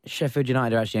Kamara. Sheffield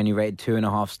United are actually only rated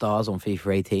 2.5 stars on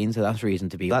FIFA 18, so that's reason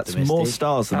to be That's optimistic. more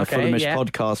stars than Okay, a Fulhamish yeah.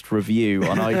 podcast review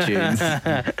on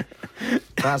iTunes.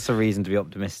 That's a reason to be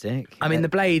optimistic. I mean, the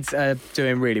Blades are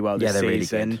doing really well this Yeah, they're really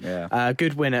season. good, yeah.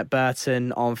 Good win at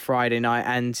Burton on Friday night.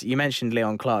 And you mentioned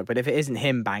Leon Clark, but if it isn't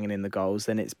him banging in the goals,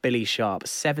 then it's Billy Sharp.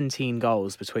 17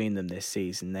 goals between them this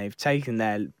season. They've taken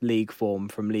their league form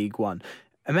from League One.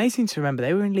 Amazing to remember,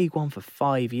 they were in League One for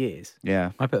 5 years.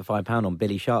 Yeah. I put £5 on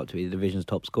Billy Sharp to be the division's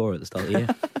top scorer at the start of the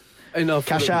year.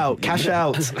 Cash out.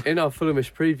 In our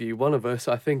Fulhamish preview, one of us,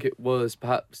 I think it was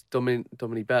perhaps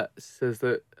Dominic Betts, says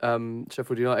that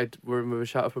Sheffield United were in with a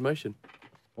shout of promotion.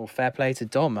 Well, fair play to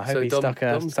Dom. I hope So he Dom's stuck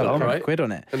got it a right. quid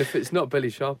on it. And if it's not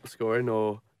Billy Sharp scoring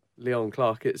or Leon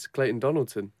Clark, it's Clayton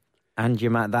Donaldson. And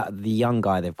the young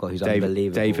guy they've got who's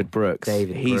unbelievable. David Brooks. He's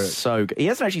Brooks. so good. He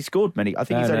hasn't actually scored many. I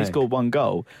think he's only scored 1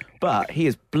 goal, but he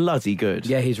is bloody good.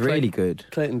 Yeah, he's really good.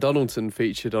 Clayton Donaldson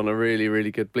featured on a really, really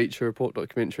good Bleacher Report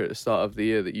documentary at the start of the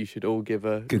year that you should all give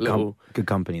a Good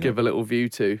company. give a little view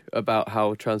to about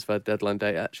how transfer deadline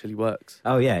day actually works.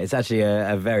 Oh, yeah, it's actually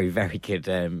a very, very good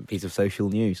piece of social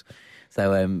news.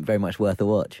 So very much worth a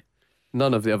watch.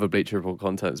 None of the other Bleacher Report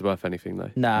content is worth anything,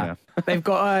 though. Nah. Yeah. They've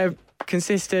got a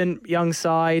consistent young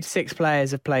side. 6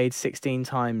 players have played 16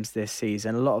 times this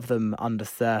season. A lot of them under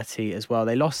 30 as well.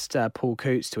 They lost Paul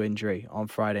Coots to injury on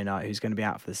Friday night, who's going to be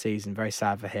out for the season. Very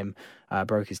sad for him.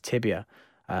 Broke his tibia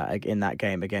in that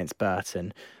game against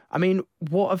Burton. I mean,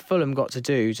 what have Fulham got to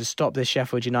do to stop this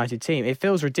Sheffield United team? It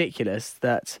feels ridiculous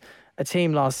that a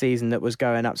team last season that was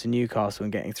going up to Newcastle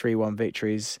and getting 3-1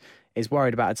 victories is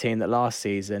worried about a team that last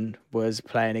season was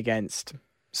playing against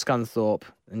Scunthorpe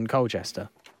and Colchester.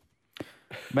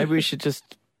 Maybe we should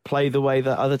just play the way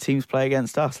that other teams play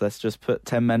against us. Let's just put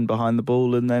 10 men behind the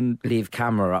ball and then Leave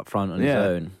Camera up front on his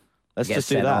own. let's Get just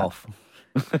do sent that. off.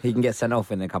 he can get sent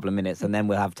off in a couple of minutes, and then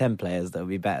we'll have 10 players that will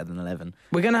be better than 11.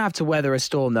 We're going to have to weather a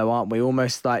storm, though, aren't we?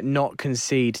 Almost like not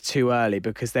concede too early,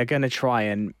 because they're going to try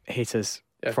and hit us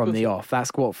from the off.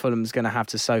 That's what Fulham's going to have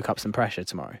to soak up some pressure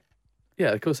tomorrow.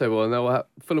 Yeah, of course they will. And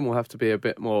Fulham will have to be a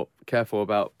bit more careful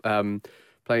about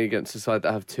playing against a side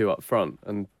that have two up front,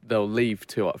 and they'll leave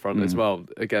two up front as well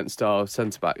against our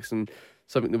centre-backs. And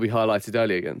something that we highlighted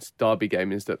earlier against Derby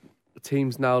game is that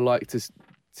teams now like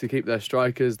to keep their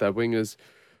strikers, their wingers,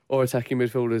 or attacking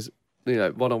midfielders,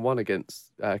 one-on-one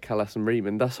against Callas and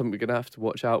Riemann. That's something we're going to have to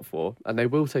watch out for, and they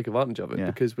will take advantage of it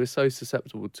because we're so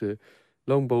susceptible to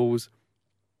long balls,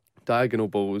 diagonal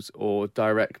balls, or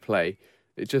direct play.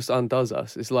 It just undoes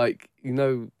us. It's like,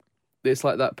 it's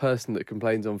like that person that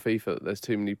complains on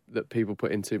FIFA that people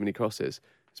put in too many crosses.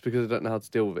 It's because they don't know how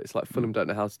to deal with it. It's like Fulham don't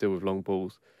know how to deal with long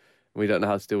balls, and we don't know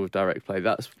how to deal with direct play.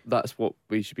 That's what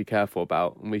we should be careful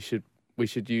about, and we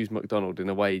should use McDonald in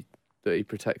a way that he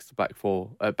protects the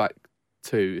back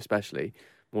two especially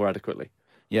more adequately.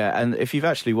 Yeah, and if you've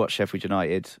actually watched Sheffield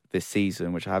United this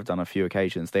season, which I have done on a few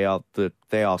occasions, they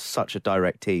are such a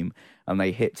direct team, and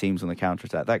they hit teams on the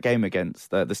counter-attack. That game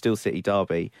against the Steel City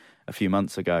derby a few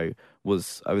months ago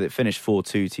it finished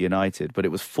 4-2 to United, but it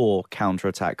was 4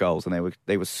 counter-attack goals, and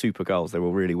they were super goals. They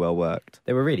were really well worked.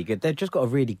 They were really good. They've just got a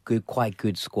really good, quite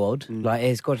good squad. Like,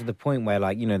 it's got to the point where,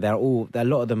 like, a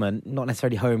lot of them are not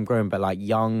necessarily homegrown, but like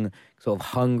young, sort of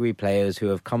hungry players who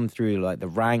have come through like the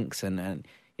ranks and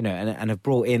have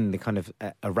brought in the kind of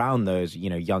around those,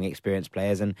 young experienced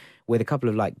players. And with a couple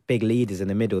of like big leaders in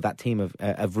the middle, that team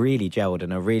have really gelled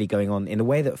and are really going on in a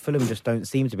way that Fulham just don't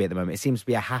seem to be at the moment. It seems to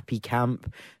be a happy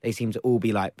camp. They seem to all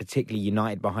be like particularly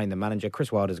united behind the manager.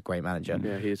 Chris Wilder's a great manager.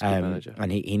 Yeah, he is a good manager.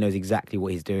 And he knows exactly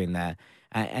what he's doing there.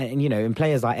 And in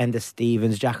players like Ender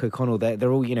Stevens, Jack O'Connell,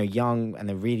 they're all, young, and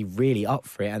they're really, really up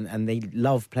for it. And they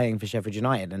love playing for Sheffield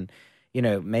United. And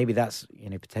maybe that's,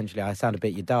 potentially, I sound a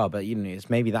bit yadar, but, it's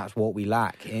maybe that's what we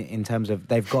lack in terms of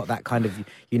they've got that kind of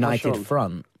united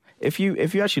front. If you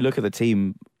actually look at the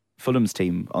team, Fulham's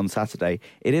team on Saturday,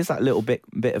 it is that little bit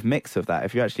of mix of that.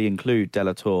 If you actually include De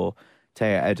La Torre,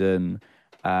 Taya Eden,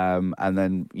 and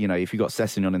then, if you've got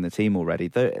Sessegnon in the team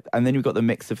already, and then you've got the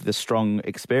mix of the strong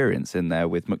experience in there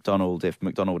with McDonald, if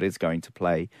McDonald is going to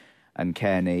play, and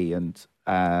Kearney and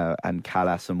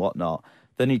Callas and whatnot,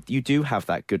 then you do have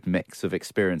that good mix of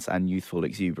experience and youthful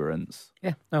exuberance.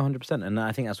 Yeah, no, 100%. And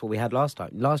I think that's what we had last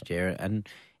year. And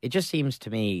it just seems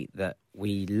to me that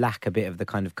we lack a bit of the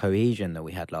kind of cohesion that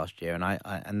we had last year.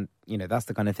 And that's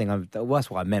the kind of thing.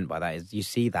 That's what I meant by that, is you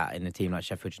see that in a team like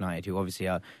Sheffield United, who obviously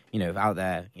are, out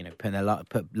there,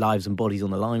 put lives and bodies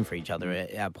on the line for each other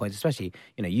at points. Especially,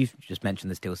 you've just mentioned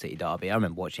the Steel City derby. I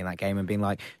remember watching that game and being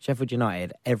like, Sheffield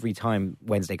United, every time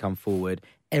Wednesday come forward,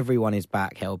 everyone is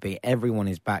back healthy, everyone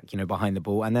is back, behind the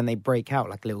ball, and then they break out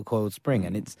like a little coiled spring.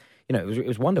 And it's, it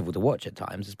was wonderful to watch at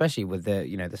times, especially with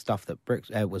the, the stuff that Brooks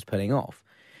was putting off.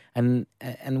 And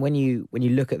when you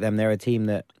look at them, they're a team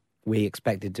that we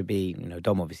expected to be,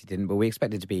 Dom obviously didn't, but we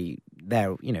expected to be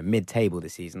there, mid-table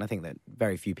this season. I think that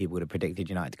very few people would have predicted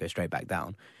United to go straight back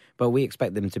down. But we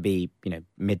expect them to be,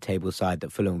 mid-table side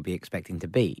that Fulham would be expecting to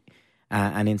beat.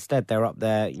 And instead, they're up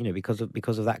there, because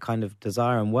of that kind of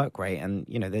desire and work rate. And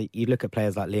you look at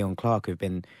players like Leon Clark, who've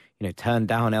been turned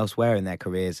down elsewhere in their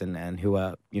careers, and who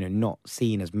are not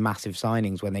seen as massive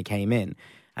signings when they came in.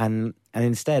 And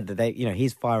instead,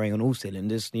 he's firing on all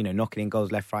cylinders, knocking in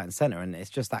goals left, right, and centre. And it's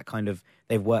just that kind of,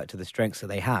 they've worked to the strengths that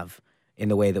they have in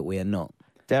the way that we are not.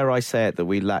 Dare I say it, that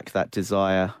we lack that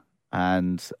desire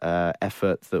and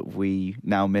effort that we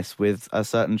now miss with a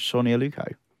certain Shawnee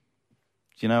Aluko.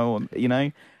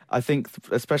 I think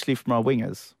especially from our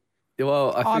wingers.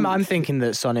 Well, I'm thinking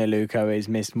that Sonny Aluko is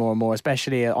missed more and more,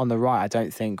 especially on the right. I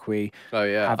don't think we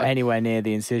have anywhere near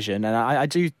the incision, and I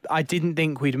didn't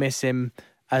think we'd miss him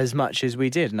as much as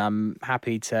we did, and I'm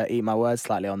happy to eat my words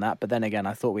slightly on that. But then again,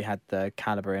 I thought we had the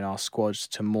calibre in our squads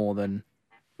to more than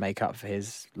make up for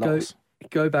his loss.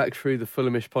 Go back through the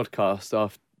Fulhamish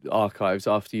podcast archives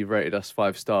after you've rated us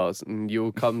 5 stars, and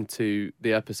you'll come to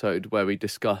the episode where we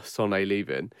discuss Sonny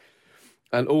leaving.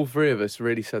 And all 3 of us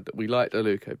really said that we liked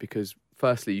Aluko because,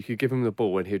 firstly, you could give him the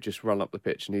ball and he'd just run up the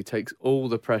pitch and he takes all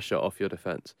the pressure off your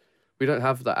defence. We don't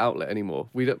have that outlet anymore.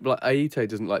 We don't, like, Aite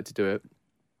doesn't like to do it,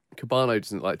 Cabano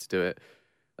doesn't like to do it,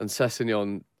 and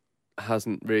Sessegnon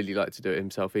hasn't really liked to do it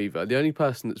himself either. The only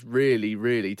person that's really,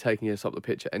 really taking us up the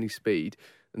pitch at any speed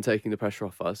and taking the pressure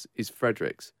off us is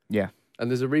Fredericks. Yeah. And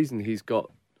there's a reason he's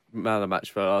got man of the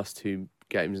match for the last 2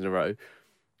 games in a row.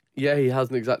 Yeah, he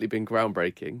hasn't exactly been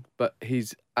groundbreaking, but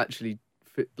he's actually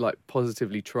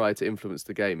positively tried to influence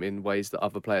the game in ways that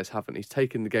other players haven't. He's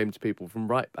taken the game to people from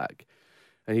right back.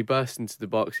 and he bursts into the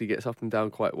box. He gets up and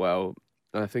down quite well,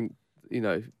 and I think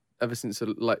ever since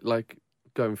like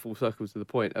going full circle to the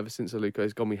point, ever since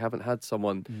Aluko's gone, we haven't had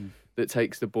someone that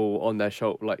takes the ball on their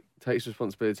shoulder, like takes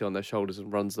responsibility on their shoulders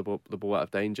and runs the ball out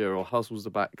of danger or hustles the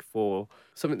back four.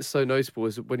 Something that's so notable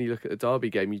is when you look at the Derby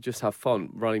game, you just have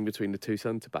Font running between the two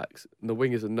centre backs, and the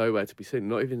wingers are nowhere to be seen,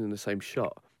 not even in the same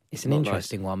shot. It's an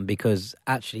interesting one because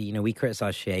actually, we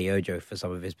criticised Shea Ojo for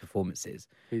some of his performances.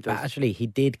 But actually, he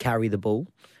did carry the ball.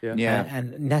 Yeah.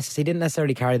 And he didn't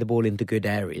necessarily carry the ball into good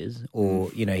areas, or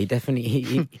he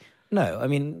definitely. No, I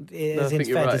mean, it's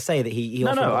fair to say that he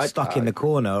often got stuck in the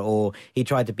corner, or he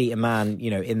tried to beat a man,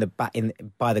 in the back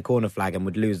by the corner flag and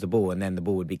would lose the ball, and then the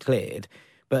ball would be cleared.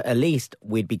 But at least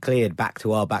we'd be cleared back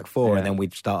to our back four, and then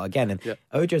we'd start again. And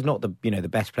Ojo's not the the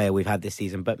best player we've had this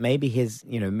season, but maybe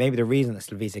maybe the reason that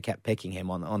Slavica kept picking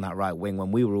him on that right wing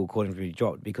when we were all calling for him to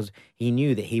drop, because he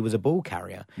knew that he was a ball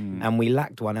carrier, and we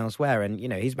lacked one elsewhere. And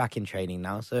he's back in training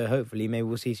now, so hopefully maybe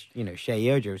we'll see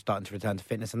Shea Ojo starting to return to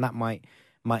fitness, and that might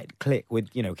click with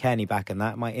Kearney back, and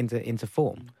that might into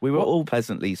form. We were all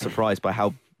pleasantly surprised by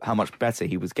how much better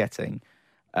he was getting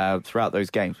throughout those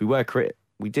games.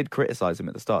 We did criticise him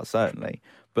at the start, certainly,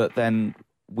 but then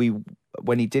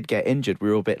when he did get injured, we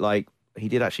were a bit like, he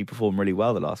did actually perform really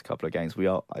well the last couple of games.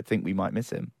 I think we might miss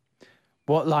him.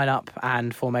 What lineup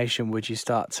and formation would you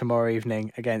start tomorrow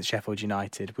evening against Sheffield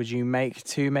United? Would you make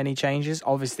too many changes?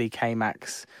 Obviously,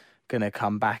 K-Mac's going to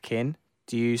come back in.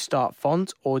 Do you start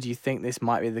Font, or do you think this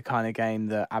might be the kind of game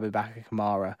that Abubakar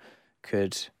Kamara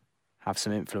could have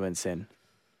some influence in?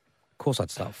 Of course I'd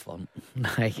start Font.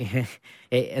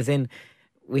 As in,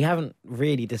 we haven't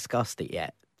really discussed it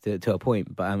yet to a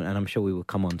point, but and I'm sure we will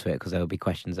come on to it because there will be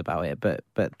questions about it. But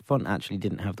Font actually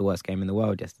didn't have the worst game in the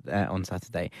world yesterday on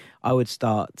Saturday. I would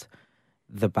start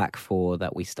the back four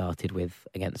that we started with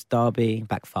against Derby,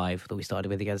 back five that we started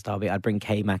with against Derby. I'd bring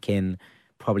K-Mac in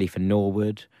probably for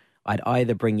Norwood. I'd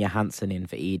either bring Johansson in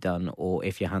for Edun, or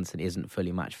if Johansson isn't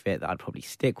fully match fit, I'd probably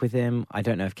stick with him. I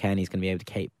don't know if Kearney's going to be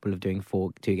capable of doing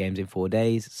 2 games in 4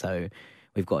 days, so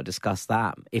we've got to discuss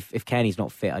that. If Kearney's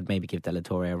not fit, I'd maybe give De La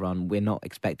Torre a run. We're not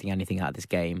expecting anything out of this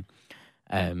game.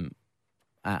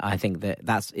 I think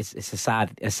it's a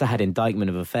sad indictment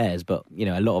of affairs, but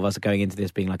a lot of us are going into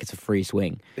this being like it's a free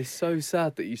swing. It's so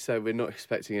sad that you say we're not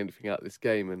expecting anything out of this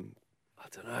game, and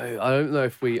I don't know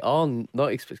if we are not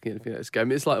expecting anything out of this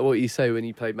game. It's like what you say when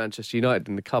you played Manchester United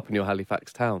in the Cup and you're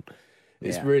Halifax Town.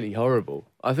 It's really horrible.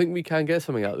 I think we can get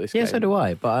something out of this game. Yeah, so do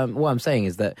I. But what I'm saying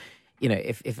is that,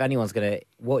 if anyone's going to...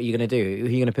 What are you going to do? Who are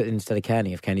you going to put instead of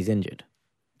Kearney if Kearney's injured?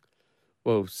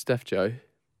 Well, Steph Joe.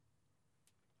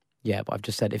 Yeah, but I've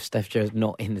just said if Steph Joe's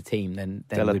not in the team, then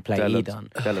we play Edun.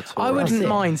 I wouldn't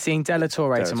mind seeing De La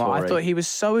Torre tomorrow. I thought he was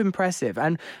so impressive.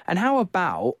 And how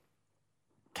about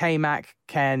K-Mac,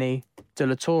 Kearney, De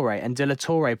La Torre, and De La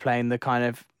Torre playing the kind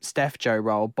of Steph Joe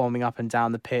role, bombing up and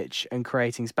down the pitch and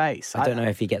creating space. I don't know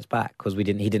if he gets back because he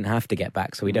didn't have to get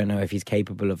back, so we don't know if he's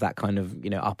capable of that kind of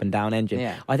up and down engine.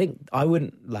 Yeah. I think I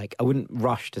wouldn't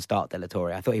rush to start De La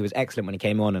Torre. I thought he was excellent when he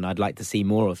came on, and I'd like to see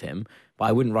more of him. But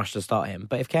I wouldn't rush to start him.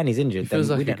 But if Kearney's injured, he feels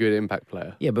like a good impact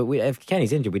player. Yeah, but if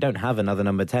Kearney's injured, we don't have another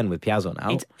number 10 with Piazon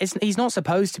out. He's not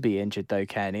supposed to be injured though,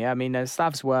 Kearney. I mean,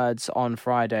 Slav's words on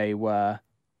Friday were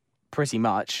pretty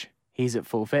much he's at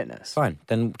full fitness. Fine,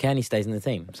 then Kearney stays in the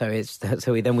team.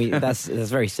 That's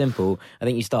very simple. I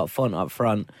think you start Font up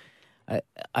front.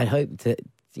 I hope to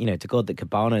God that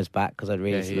Cabano's back, because I'd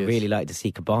really like to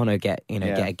see Cabano get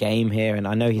a game here, and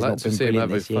I know he's not been brilliant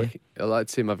this year. I'd like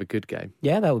to see him have a good game.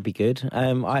 Yeah, that would be good.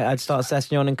 I'd start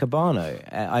Sessegnon and Cabano.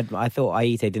 I thought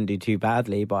Aite didn't do too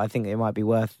badly, but I think it might be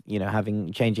worth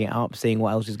changing it up, seeing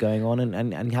what else is going on,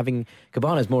 and having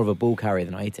Cabano's more of a ball carrier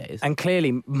than Aite is. And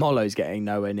clearly Molo's getting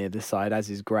nowhere near the side, as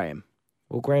is Graham.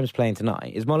 Well, Graham's playing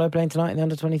tonight. Is Molo playing tonight in the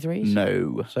under-23s?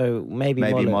 No. So maybe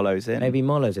Molo's in. Maybe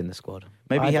Molo's in the squad.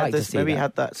 Maybe he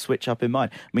had that switch up in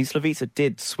mind. I mean, Slavica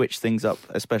did switch things up,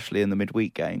 especially in the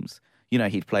midweek games.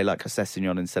 He'd play like a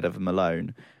Sessegnon instead of a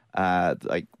Malone.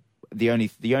 Like the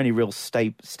only real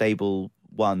stable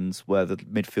ones were the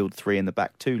midfield 3 and the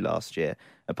back 2 last year.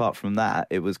 Apart from that,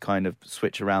 it was kind of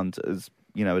switch around as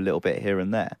a little bit here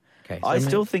and there. Okay, so I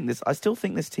still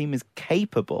think this team is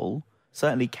capable.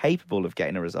 Certainly capable of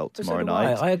getting a result tomorrow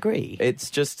night. I agree.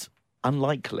 It's just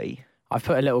unlikely. I've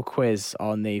put a little quiz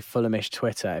on the Fulhamish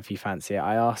Twitter if you fancy it.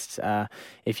 I asked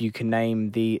if you can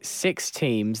name the 6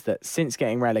 teams that since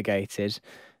getting relegated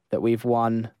that we've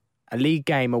won a league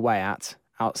game away at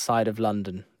outside of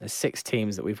London. There's 6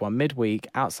 teams that we've won midweek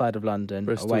outside of London,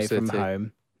 Bristol away City. from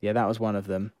home. Yeah, that was one of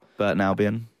them. Burton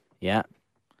Albion. Yeah.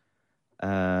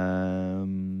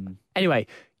 Um, Anyway,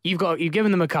 You've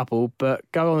given them a couple, but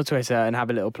go on the Twitter and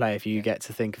have a little play if you get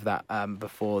to think of that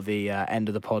before the end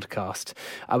of the podcast.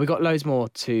 We've got loads more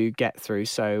to get through,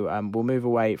 so we'll move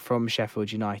away from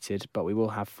Sheffield United, but we will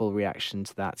have full reaction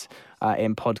to that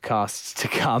in podcasts to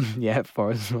come. Yeah,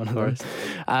 Forest is one of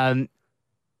those.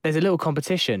 There's a little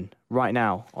competition right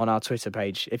now on our Twitter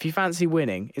page. If you fancy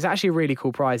winning, it's actually a really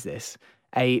cool prize, this.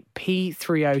 A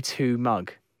P302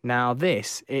 mug. Now,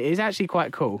 this is actually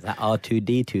quite cool. That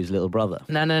R2D2's little brother.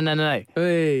 No.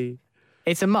 Hey.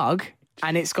 It's a mug,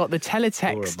 and it's got the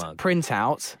teletext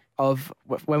printout of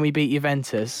when we beat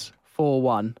Juventus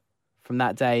 4-1 from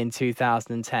that day in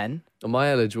 2010. Am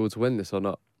I eligible to win this or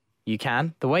not? You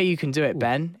can. The way you can do it,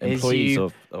 Ben, is Employees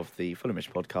you of the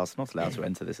Fulhamish podcast are not allowed to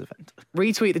enter this event.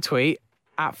 retweet the tweet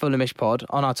at FulhamishPod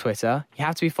on our Twitter. You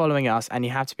have to be following us, and you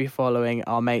have to be following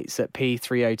our mates at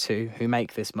P302 who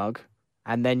make this mug.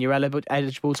 And then you're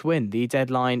eligible to win. The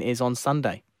deadline is on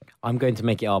Sunday. I'm going to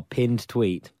make it our pinned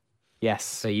tweet Yes.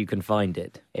 so you can find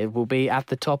it. It will be at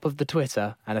the top of the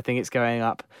Twitter, and I think it's going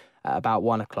up at about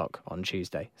 1 o'clock on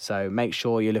Tuesday. So make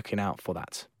sure you're looking out for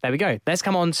that. There we go. Let's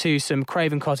come on to some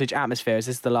Craven Cottage atmospheres.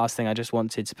 This is the last thing I just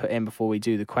wanted to put in before we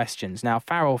do the questions. Now,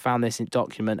 Farrell found this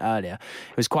document earlier.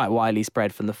 It was quite widely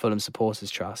spread from the Fulham Supporters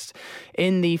Trust.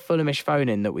 In the Fulhamish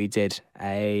phone-in that we did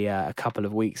a couple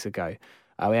of weeks ago,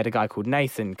 we had a guy called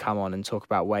Nathan come on and talk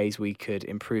about ways we could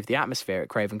improve the atmosphere at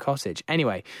Craven Cottage.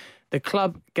 Anyway, the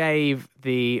club gave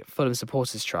the Fulham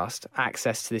Supporters Trust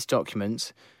access to this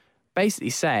document, basically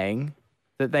saying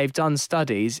that they've done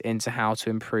studies into how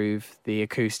to improve the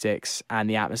acoustics and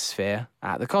the atmosphere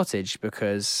at the cottage,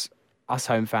 because us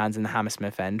home fans in the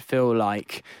Hammersmith end feel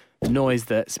like the noise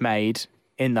that's made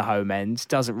in the home end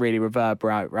doesn't really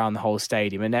reverberate around the whole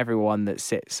stadium, and everyone that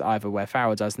sits either where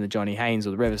Farrell does in the Johnny Haynes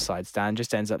or the Riverside stand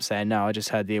just ends up saying, no, I just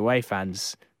heard the away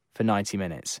fans for 90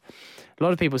 minutes. A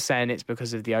lot of people saying it's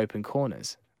because of the open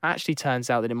corners. Actually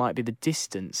turns out that it might be the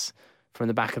distance from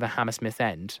the back of the Hammersmith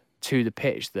end to the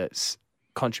pitch that's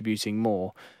contributing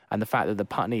more, and the fact that the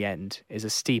Putney end is a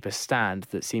steeper stand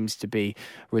that seems to be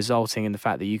resulting in the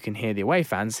fact that you can hear the away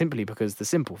fans simply because the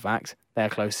simple fact they're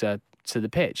closer to the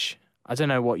pitch. I don't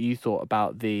know what you thought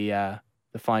about the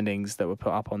findings that were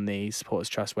put up on the Supporters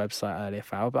Trust website earlier,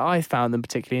 Farrell, but I found them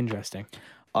particularly interesting.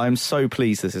 I'm so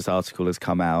pleased that this article has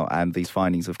come out and these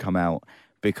findings have come out,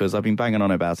 because I've been banging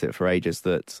on about it for ages,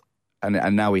 that,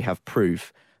 and now we have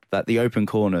proof that the open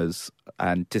corners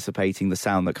and dissipating the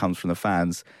sound that comes from the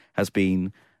fans has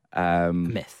been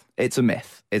Myth. It's a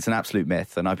myth. It's an absolute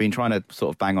myth. And I've been trying to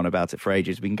sort of bang on about it for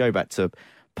ages. We can go back to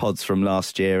pods from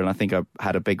last year, and I think I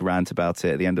had a big rant about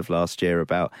it at the end of last year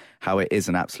about how it is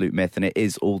an absolute myth, and it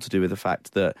is all to do with the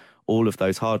fact that all of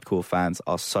those hardcore fans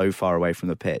are so far away from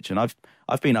the pitch. And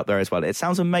I've been up there as well. It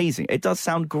sounds amazing. It does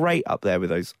sound great up there with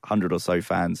those 100 or so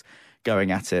fans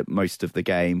going at it most of the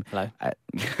game. Hello.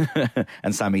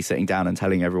 And Sammy sitting down and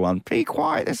telling everyone, be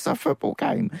quiet, this is a football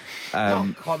game.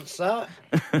 Concert.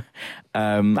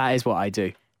 That is what I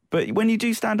do. But when you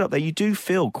do stand up there, you do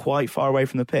feel quite far away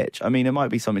from the pitch. I mean, it might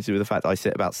be something to do with the fact that I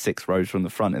sit about 6 rows from the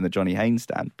front in the Johnny Haynes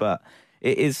stand, but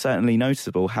it is certainly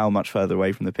noticeable how much further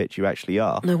away from the pitch you actually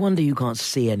are. No wonder you can't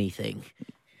see anything.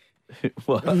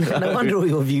 Well, No wonder all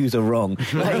your views are wrong.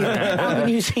 Like, how can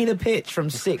you see the pitch from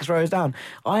 6 rows down?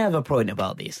 I have a point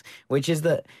about this, which is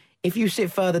that if you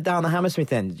sit further down the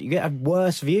Hammersmith end, you get a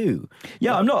worse view.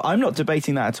 yeah, I'm not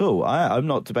debating that at all. I'm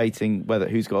not debating whether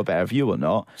who's got a better view or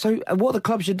not. So what the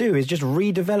club should do is just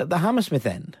redevelop the Hammersmith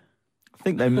end. I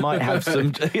think they might have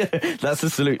some... That's the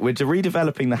solution. We're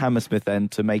redeveloping the Hammersmith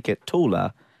end to make it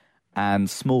taller and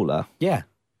smaller. Yeah,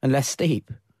 and less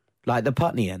steep, like the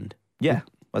Putney end. Yeah,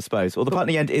 I suppose. Or the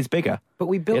Putney end is bigger. But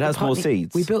we built It the has more Putney-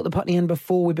 seats. We built the Putney end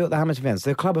before we built the Hammersmith end.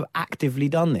 So the club have actively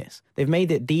done this. They've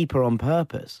made it deeper on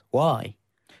purpose. Why?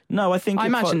 No, I think... I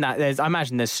it's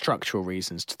imagine there's structural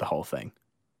reasons to the whole thing.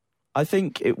 I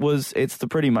think it's the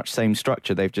pretty much same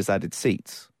structure. They've just added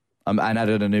seats and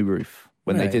added a new roof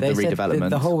when they did the said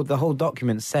redevelopment. The whole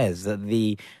document says that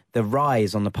the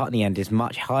rise on the Putney end is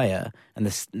much higher, and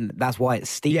that's why it's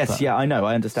steeper. Yes, yeah, I know,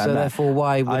 I understand So that. therefore,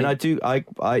 why would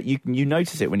you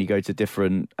notice it when you go to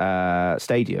different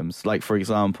stadiums. Like, for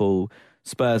example,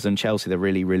 Spurs and Chelsea, they're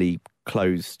really, really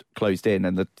closed in,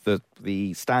 and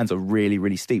the stands are really,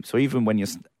 really steep. So even when you're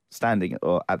standing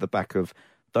or at the back of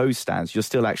those stands, you're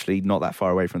still actually not that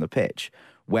far away from the pitch.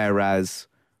 Whereas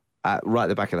right at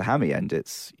the back of the hammy end,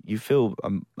 you feel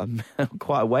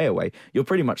quite a way away. You're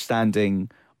pretty much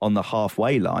standing on the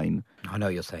halfway line. I know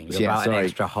what you're saying. You're Yeah, about sorry. an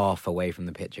extra half away from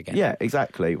the pitch again. Yeah,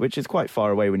 exactly. Which is quite far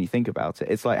away when you think about it.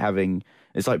 It's like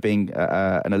being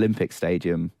an Olympic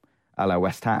stadium a la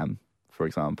West Ham, for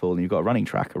example, and you've got a running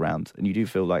track around, and you do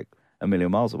feel like a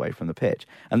million miles away from the pitch,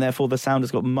 and therefore the sound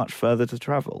has got much further to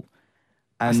travel.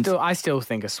 And I still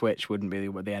think a switch wouldn't be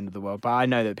the end of the world, but I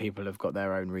know that people have got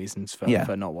their own reasons for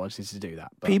not wanting to do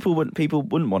that. But people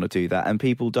wouldn't want to do that, and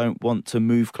people don't want to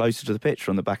move closer to the pitch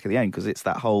from the back of the end because it's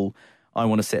that whole I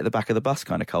want to sit at the back of the bus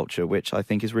kind of culture, which I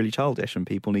think is really childish, and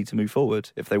people need to move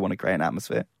forward if they want to create an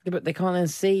atmosphere. Yeah, but they can't then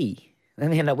see. Then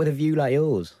they end up with a view like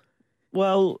yours.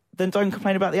 Well, then don't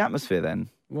complain about the atmosphere then.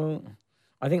 Well,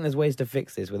 I think there's ways to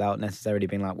fix this without necessarily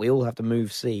being like, we all have to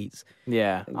move seats.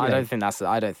 yeah, I don't think that's the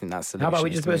solution. How about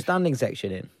we just put a standing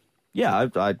section in? Yeah,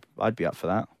 I'd be up for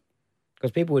that.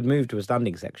 Because people would move to a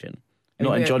standing section. And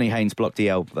Not if in we- Johnny Haynes block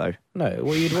DL though. No,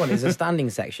 what you'd want is a standing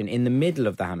section in the middle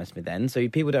of the Hammersmith end, so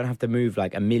people don't have to move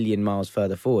like a million miles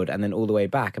further forward and then all the way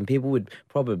back. And people would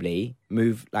probably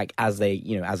move like as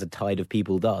a tide of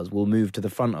people does, will move to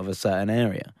the front of a certain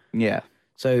area. Yeah.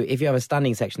 So if you have a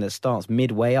standing section that starts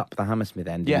midway up the Hammersmith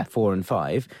end in 4 and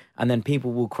 5, and then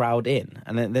people will crowd in,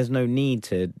 and then there's no need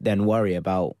to then worry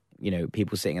about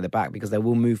people sitting at the back because they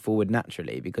will move forward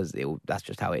naturally because that's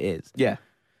just how it is. Yeah.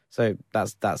 So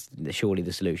that's surely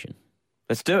the solution.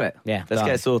 Let's do it. Yeah, Let's done.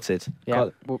 get it sorted. Yeah,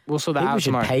 we'll sort that People out should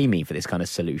tomorrow. pay me for this kind of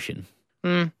solution.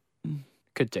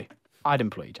 Could do. I'd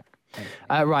employ you, Jack.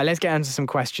 Right, let's get into some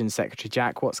questions, Secretary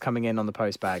Jack. What's coming in on the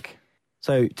post bag?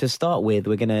 So to start with,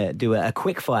 we're going to do a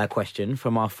quick fire question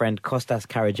from our friend Kostas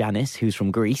Karagiannis, who's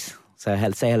from Greece. So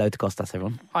say hello to Kostas,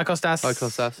 everyone. Hi, Kostas. Hi,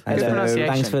 Kostas. Good pronunciation.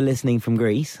 Thanks for listening from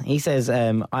Greece. He says,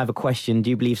 I have a question. Do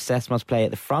you believe Cess must play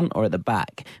at the front or at the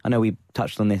back? I know we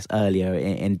touched on this earlier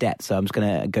in depth, so I'm just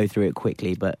going to go through it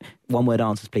quickly. But one-word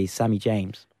answers, please. Sammy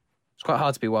James. It's quite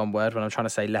hard to be one word when I'm trying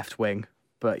to say left wing,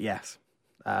 but yes.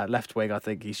 Left wing, I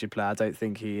think he should play. I don't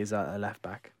think he is a left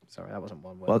back. Sorry, that wasn't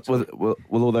one word. Well,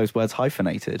 will all those words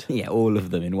hyphenated? Yeah, all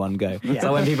of them in one go.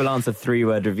 So when people answer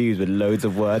 3-word reviews with loads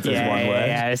of words as one word.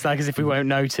 Yeah, it's like as if we won't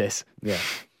notice. Yeah.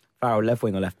 Farrell, left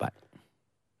wing or left back?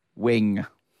 Wing,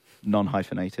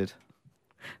 non-hyphenated.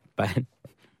 Ben.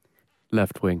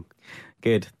 Left wing.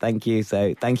 Good, thank you.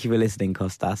 So thank you for listening,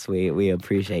 Kostas. We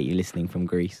appreciate you listening from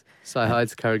Greece. Say hi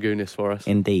to Karagounis for us.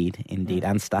 Indeed, and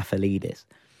Staphylidis.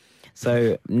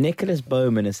 So Nicholas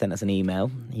Bowman has sent us an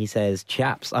email. He says,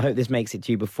 chaps, I hope this makes it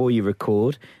to you before you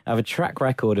record. I have a track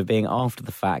record of being after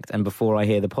the fact and before I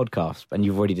hear the podcast, and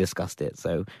you've already discussed it,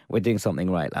 so we're doing something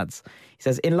right, lads. He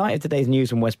says, in light of today's news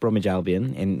from West Bromwich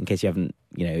Albion, in case you haven't,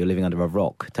 you're living under a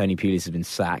rock, Tony Pulis has been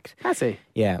sacked. Has he?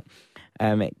 Yeah.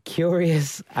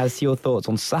 Curious as to your thoughts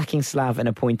on sacking Slav and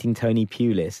appointing Tony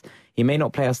Pulis. He may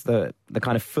not play us the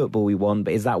kind of football we want,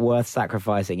 but is that worth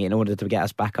sacrificing in order to get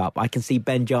us back up? I can see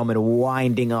Benjamin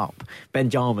winding up.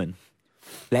 Benjamin,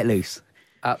 let loose.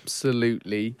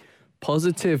 Absolutely,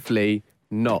 positively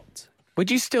not. Would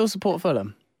you still support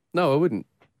Fulham? No, I wouldn't.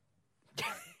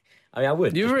 I mean, I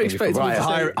would. You were expecting me to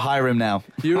say... Hire him now.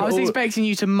 You were I was all- expecting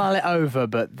you to mull it over,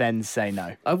 but then say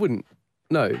no. I wouldn't.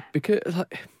 No, because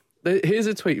here's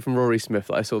a tweet from Rory Smith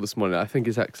that I saw this morning. I think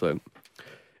is excellent.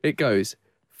 It goes,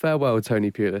 "Farewell,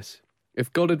 Tony Pulis.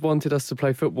 If God had wanted us to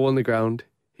play football on the ground,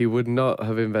 he would not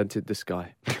have invented the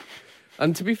sky."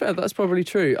 And to be fair, that's probably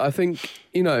true. I think,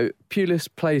 Pulis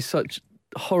plays such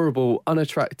horrible,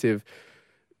 unattractive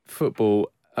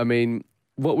football. I mean,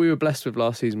 what we were blessed with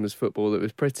last season was football that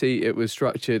was pretty, it was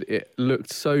structured, it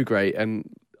looked so great. And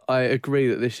I agree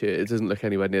that this year it doesn't look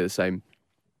anywhere near the same.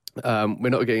 We're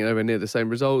not getting anywhere near the same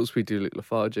results. We do look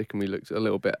lethargic and we looked a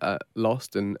little bit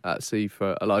lost and at sea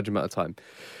for a large amount of time.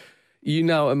 You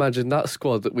now imagine that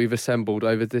squad that we've assembled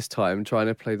over this time trying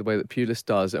to play the way that Pulis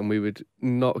does, and we would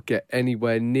not get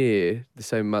anywhere near the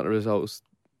same amount of results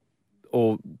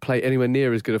or play anywhere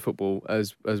near as good a football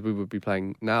as we would be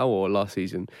playing now or last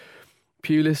season.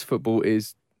 Pulis football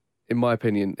is, in my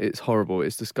opinion, it's horrible.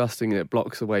 It's disgusting and it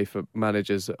blocks the way for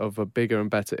managers of a bigger and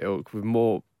better ilk with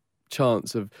more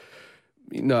chance of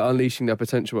unleashing their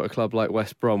potential at a club like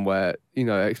West Brom where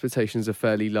expectations are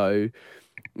fairly low.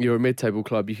 You're a mid-table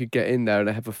club, you could get in there and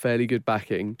they have a fairly good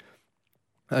backing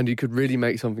and you could really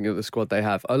make something of the squad they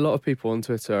have. A lot of people on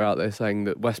Twitter are out there saying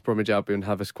that West Bromwich Albion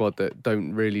have a squad that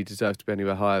don't really deserve to be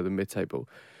anywhere higher than mid-table.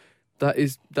 That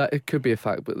it could be a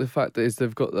fact, but the fact is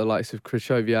they've got the likes of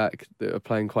Krychowiak that are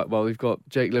playing quite well. They've got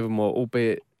Jake Livermore,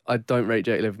 albeit I don't rate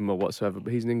Jake Livermore whatsoever,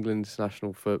 but he's an England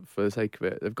international for the sake of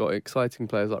it. They've got exciting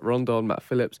players like Rondon, Matt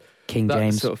Phillips, King that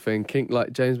James. sort of thing.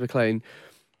 Like James McLean.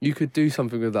 You could do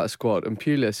something with that squad. And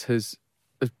Pulis has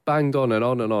banged on and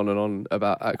on and on and on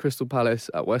about at Crystal Palace,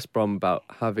 at West Brom, about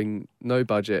having no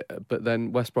budget. But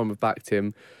then West Brom have backed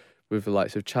him with the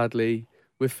likes of Chadley,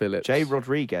 with Phillips. Jay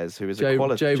Rodriguez, who is Jay a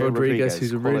quality. Jay Rodriguez,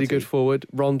 who's a really good forward.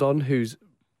 Rondon, who's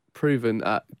proven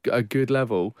at a good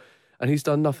level. And he's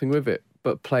done nothing with it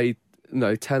but played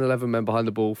 10, 11 men behind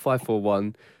the ball,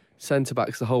 5-4-1, centre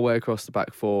backs the whole way across the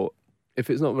back four. If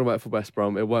it's not going to work for West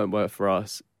Brom, it won't work for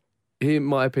us. In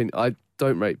my opinion, I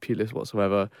don't rate Pulis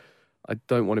whatsoever. I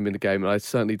don't want him in the game, and I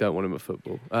certainly don't want him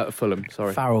at Fulham.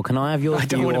 Sorry, Farrell, can I have your I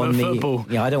don't view want him on at the football.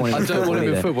 Yeah, I don't want him. I don't want him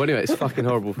in either. football anyway. It's fucking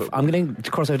horrible football. I'm going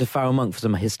to cross over to Farrell Monk for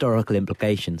some historical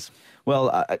implications. Well,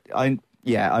 I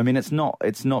mean, it's not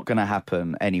going to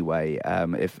happen anyway.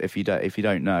 If you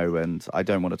don't know, and I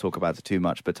don't want to talk about it too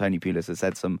much, but Tony Pulis has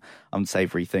said some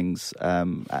unsavoury things at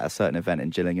a certain event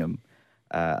in Gillingham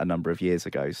a number of years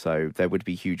ago. So there would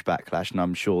be huge backlash, and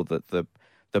I'm sure that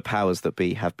the powers that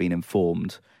be have been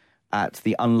informed at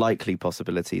the unlikely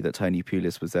possibility that Tony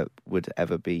Pulis would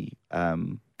ever be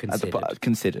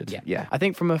considered. Yeah. I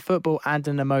think from a football and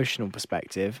an emotional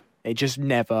perspective, it just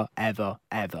never, ever,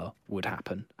 ever would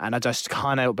happen. And I just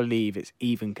cannot believe it's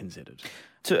even considered.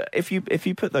 If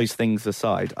you put those things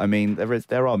aside, I mean,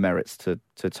 there are merits to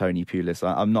Tony Pulis.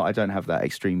 I don't have that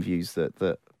extreme views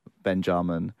that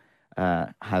Benjamin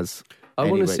has. I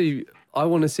want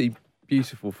to see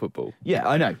beautiful football. Yeah,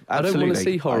 I know. Absolutely. I don't want to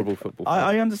see horrible football.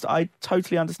 I understand. I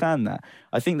totally understand that.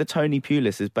 I think that Tony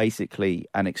Pulis is basically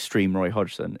an extreme Roy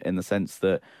Hodgson in the sense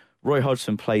that Roy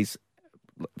Hodgson plays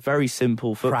very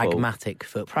simple football.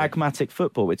 Pragmatic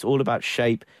football. It's all about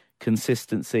shape,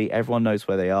 consistency. Everyone knows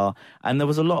where they are. And there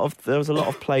was a lot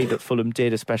of play that Fulham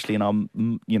did, especially in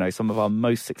our, some of our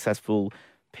most successful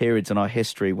periods in our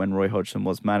history when Roy Hodgson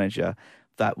was manager.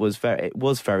 It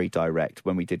was very direct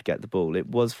when we did get the ball. It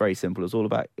was very simple.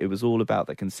 It was all about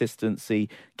the consistency,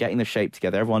 getting the shape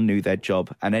together. Everyone knew their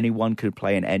job, and anyone could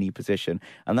play in any position.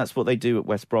 And that's what they do at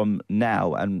West Brom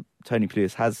now. And Tony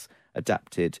Pulis has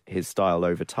adapted his style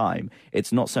over time.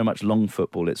 It's not so much long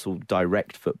football, it's all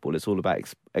direct football. It's all about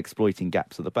exploiting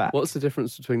gaps at the back. What's the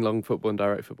difference between long football and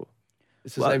direct football?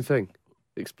 It's the same thing.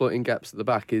 Exploiting gaps at the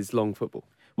back is long football.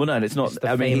 Well, no, it's not. It's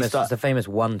the famous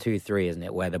 1-2-3, isn't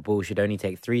it? Where the ball should only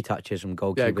take 3 touches from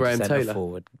goalkeeper to centre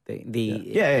forward.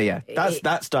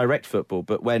 That's direct football.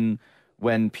 But when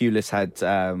Pulis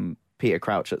had Peter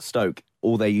Crouch at Stoke,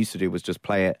 all they used to do was just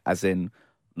play it as in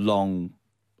long,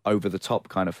 over the top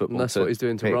kind of football. And that's what he's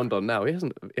doing to Rondon now. He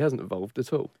hasn't evolved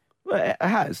at all. Well, it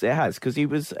has because he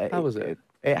was. How was it?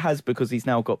 It has because he's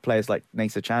now got players like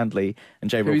Nacer Chandley and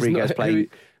Jay Rodriguez playing.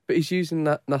 But he's using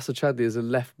Nacer Chadli as a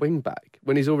left wing back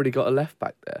when he's already got a left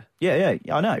back there. Yeah,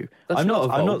 I know. That's not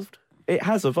evolved. It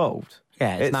has evolved.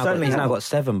 Yeah, he's now got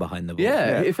 7 behind the ball.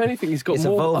 Yeah, if anything, he's got it's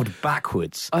more. It's evolved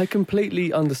backwards. I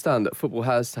completely understand that football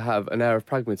has to have an air of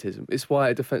pragmatism. It's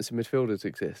why defensive midfielders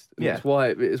exist. And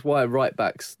it's why right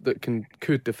backs that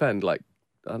could defend, like,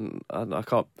 and I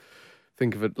can't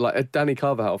think of it, like a Danny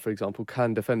Carvajal, for example,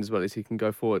 can defend as well as he can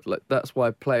go forward. Like, that's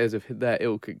why players of their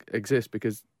ilk exist,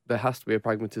 because there has to be a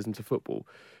pragmatism to football,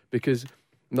 because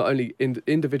not only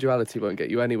individuality won't get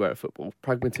you anywhere at football,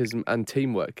 pragmatism and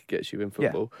teamwork gets you in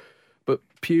football. Yeah. But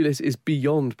Pulis is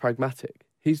beyond pragmatic.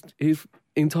 He's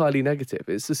entirely negative.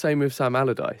 It's the same with Sam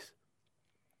Allardyce.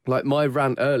 Like, my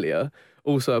rant earlier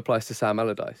also applies to Sam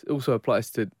Allardyce. It also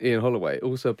applies to Ian Holloway. It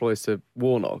also applies to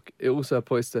Warnock. It also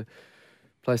applies to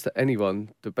anyone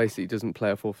that basically doesn't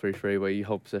play a 4-3-3 where you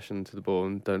hold possession to the ball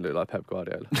and don't look like Pep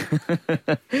Guardiola.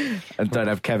 And don't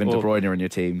have Kevin De Bruyne on your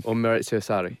team. Or Maurizio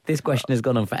Sarri. This question has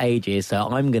gone on for ages, so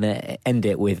I'm going to end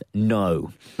it with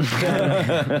no.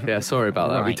 Yeah, sorry about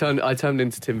that. Right. I turned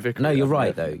into Tim Vickery. No, you're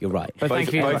right, though. You're right. But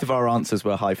both of our answers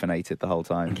were hyphenated the whole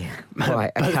time. Yeah.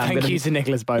 Right. Thank you to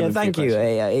Nicholas Bowman. Yeah, thank you.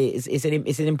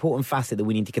 It's an important facet that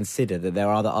we need to consider, that there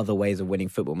are other ways of winning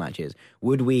football matches.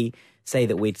 Would we say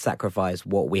that we'd sacrifice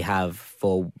what we have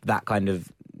for that kind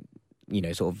of,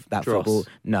 sort of that Dross. football?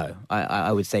 No,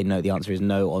 I would say no. The answer is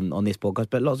no on this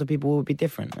podcast, but lots of people will be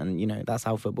different, and that's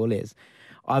how football is.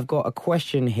 I've got a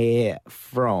question here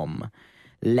from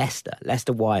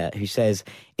Lester Wyatt, who says,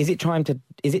 is it time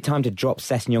to drop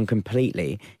Sessegnon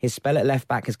completely? His spell at left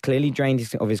back has clearly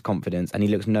drained of his confidence, and he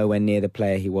looks nowhere near the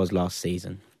player he was last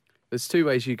season. There's 2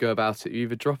 ways you go about it. You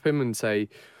either drop him and say,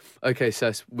 okay,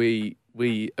 Sess, we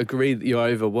agree that you're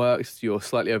overworked, you're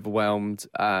slightly overwhelmed,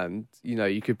 and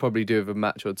you could probably do with a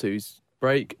match or two's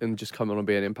break and just come on and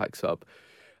be an impact sub.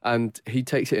 And he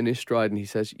takes it in his stride and he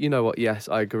says, you know what, yes,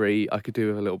 I agree, I could do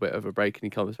with a little bit of a break, and he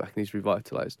comes back and he's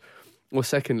revitalised. Or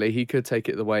secondly, he could take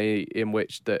it the way in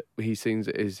which that he seems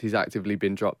he's actively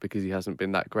been dropped because he hasn't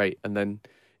been that great, and then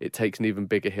it takes an even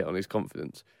bigger hit on his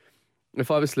confidence. If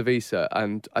I was Slavisa,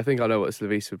 and I think I know what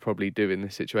Slavisa would probably do in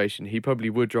this situation, he probably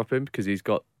would drop him because he's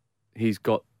got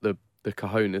the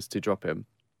cojones to drop him.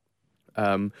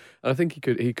 And I think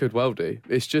he could well do.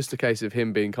 It's just a case of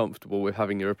him being comfortable with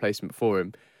having a replacement for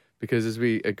him, because as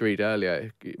we agreed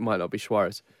earlier, it might not be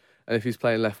Suarez. And if he's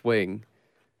playing left wing,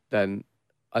 then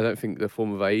I don't think the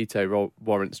form of Aite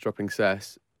warrants dropping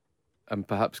Cess, and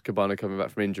perhaps Cabana coming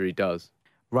back from injury does.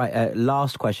 Right,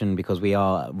 last question, because we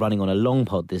are running on a long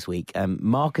pod this week.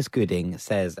 Marcus Gooding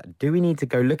says, do we need to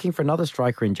go looking for another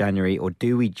striker in January, or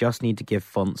do we just need to give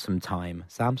Font some time?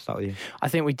 Sam, start with you. I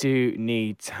think we do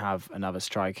need to have another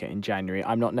striker in January.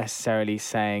 I'm not necessarily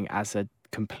saying as a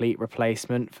complete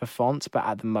replacement for Font, but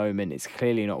at the moment it's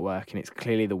clearly not working. It's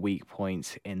clearly the weak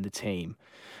point in the team.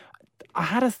 I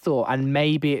had a thought, and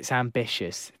maybe it's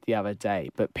ambitious the other day,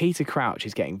 but Peter Crouch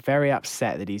is getting very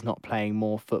upset that he's not playing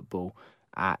more football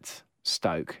at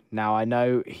Stoke. Now, I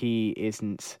know he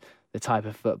isn't the type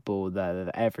of football that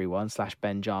everyone /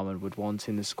 Ben Jarman would want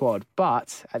in the squad,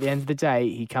 but at the end of the day,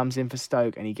 he comes in for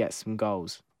Stoke and he gets some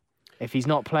goals. If he's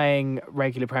not playing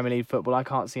regular Premier League football, I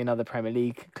can't see another Premier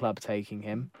League club taking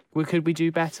him. Could we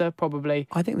do better? Probably.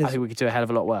 I think we could do a hell of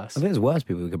a lot worse. I think there's worse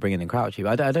people we could bring in than Crouchy,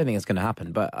 but I don't think it's going to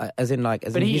happen. But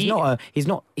he's not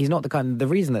the kind. The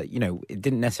reason that it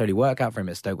didn't necessarily work out for him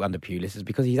at Stoke under Pulis is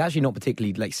because he's actually not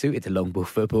particularly suited to long ball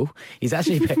football. He's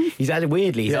actually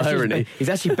weirdly he's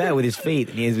actually better with his feet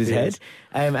than he is with his head.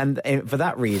 And for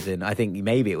that reason, I think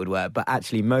maybe it would work. But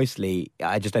actually, mostly,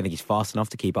 I just don't think he's fast enough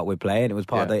to keep up with play. And it was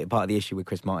part of the issue with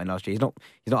Chris Martin last year. He's not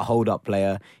a hold up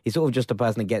player. He's sort of just a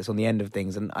person that gets on the end of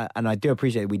things. And I do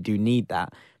appreciate that we do need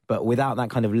that. But without that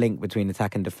kind of link between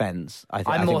attack and defence, I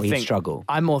think we'd struggle.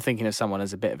 I'm more thinking of someone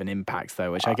as a bit of an impact,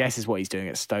 though, which I guess is what he's doing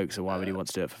at Stoke, so why would he want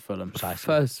to do it for Fulham?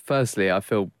 Firstly, I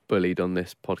feel bullied on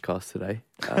this podcast today.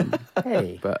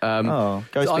 Hey. But, go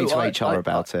speak to HR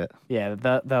about it. Yeah,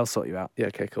 they'll sort you out. Yeah,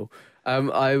 okay, cool.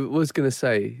 I was going to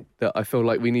say that I feel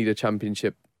like we need a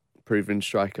championship-proven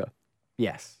striker.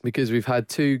 Yes. Because we've had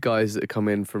two guys that have come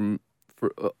in from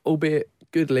albeit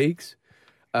good leagues,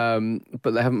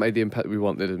 but they haven't made the impact we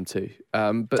wanted them to.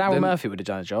 But Darryl Murphy would have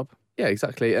done a job. Yeah,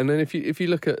 exactly. And then if you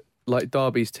look at like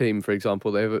Derby's team, for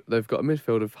example, they've got a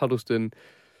midfield of Huddleston,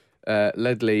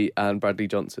 Ledley, and Bradley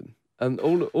Johnson, and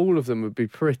all of them would be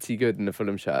pretty good in the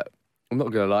Fulham shirt. I'm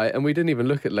not going to lie. And we didn't even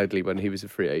look at Ledley when he was a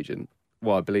free agent.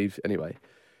 Well, I believe anyway.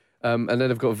 And then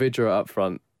I've got Vidra up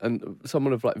front, and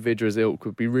someone of like Vidra's ilk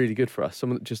would be really good for us.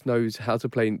 Someone that just knows how to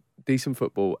play decent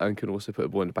football and can also put a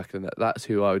ball in the back of the net. That's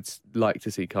who I would like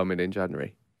to see come in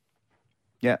January.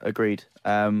 Yeah, agreed.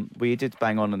 We did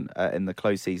bang on in the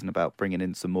close season about bringing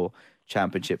in some more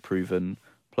championship-proven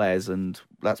players, and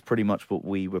that's pretty much what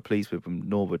we were pleased with when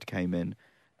Norwood came in.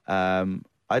 I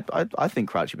think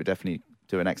Crouchy would definitely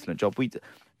do an excellent job. We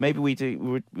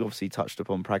obviously touched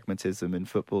upon pragmatism in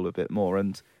football a bit more,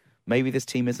 and maybe this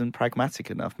team isn't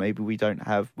pragmatic enough. Maybe we don't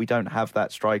have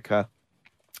that striker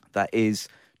that is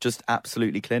just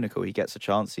absolutely clinical. He gets a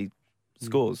chance, he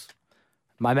scores.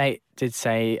 My mate did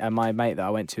say, my mate that I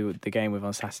went to the game with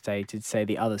on Saturday did say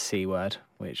the other C word,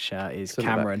 which is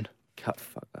Cameron.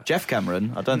 Jeff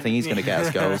Cameron. I don't think he's going to get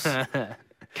us goals.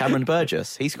 Cameron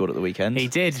Burgess. He scored at the weekend. He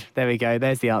did. There we go.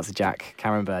 There's the answer, Jack.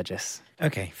 Cameron Burgess.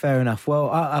 Okay, fair enough.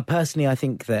 Well, personally, I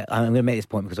think that I'm going to make this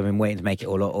point because I've been waiting to make it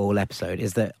all episode.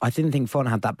 Is that I didn't think Font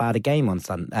had that bad a game on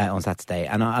Saturday,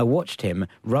 and I watched him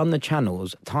run the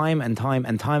channels time and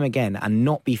time again, and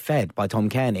not be fed by Tom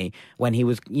Kearney when he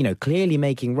was, clearly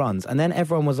making runs. And then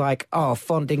everyone was like, "Oh,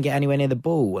 Font didn't get anywhere near the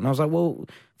ball," and I was like, "Well,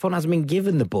 Font hasn't been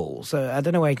given the ball, so I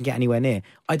don't know where he can get anywhere near."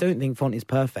 I don't think Font is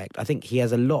perfect. I think he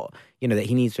has a lot, that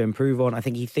he needs to improve on. I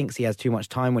think he thinks he has too much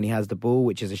time when he has the ball,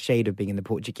 which is a shade of being in the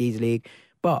Portuguese league.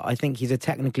 But I think he's a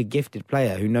technically gifted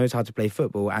player who knows how to play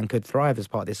football and could thrive as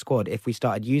part of this squad if we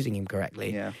started using him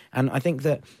correctly. Yeah. And I think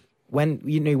that when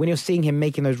you're seeing him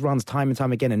making those runs time and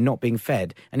time again and not being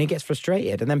fed, and he gets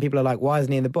frustrated, and then people are like, "Why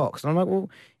isn't he in the box?" And I'm like, "Well,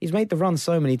 he's made the run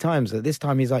so many times that this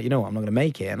time he's like, I'm not going to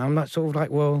make it." And I'm like, sort of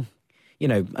like, well,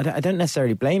 I don't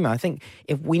necessarily blame him. I think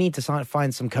if we need to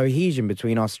find some cohesion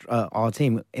between our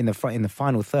team in the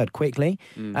final third quickly,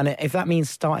 and if that means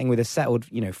starting with a settled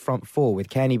front four with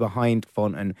Kearney behind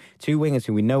Font and two wingers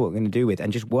who we know what we're going to do with,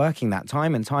 and just working that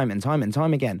time and time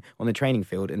again on the training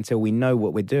field until we know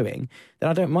what we're doing, then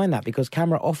I don't mind that because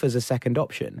Camera offers a second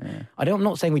option. Yeah. I'm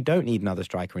not saying we don't need another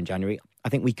striker in January. I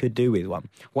think we could do with one.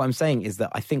 What I'm saying is that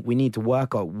I think we need to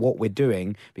work on what we're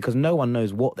doing because no one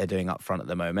knows what they're doing up front at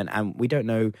the moment, and we don't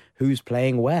know who's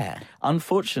playing where.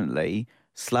 Unfortunately,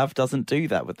 Slav doesn't do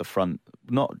that with the front.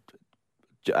 Not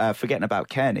forgetting about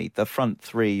Kearney, the front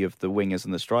three of the wingers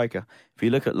and the striker. If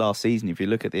you look at last season, if you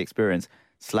look at the experience,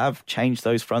 Slav changed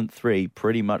those front three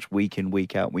pretty much week in,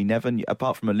 week out. We never,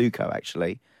 apart from Aluko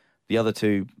actually, the other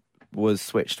two was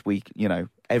switched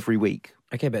every week.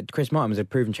 Okay, but Chris Martin was a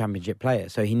proven championship player,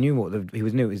 so he knew what he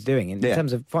was doing. In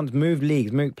terms of Font's moved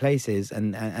leagues, moved places,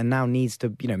 and now needs to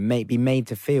be made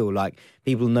to feel like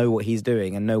people know what he's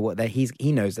doing and know what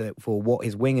he knows that for what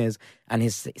his wingers and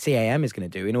his CAM is going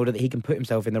to do in order that he can put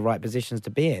himself in the right positions to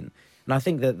be in. And I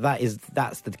think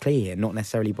that's the key here, not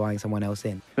necessarily buying someone else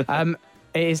in.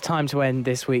 It is time to end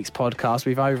this week's podcast.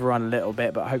 We've overrun a little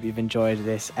bit, but I hope you've enjoyed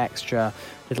this extra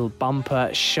little bumper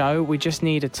show. We just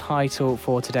need a title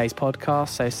for today's podcast.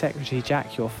 So, Secretary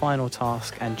Jack, your final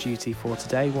task and duty for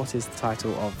today. What is the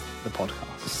title of the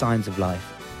podcast? Signs of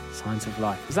Life. Signs of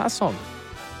Life. Is that a song?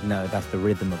 No, that's the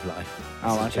rhythm of life.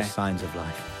 Oh, This is okay. just Signs of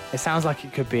Life. It sounds like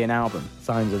it could be an album.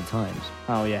 Signs of the Times.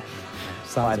 Oh, yeah.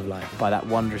 Signs of Life. By that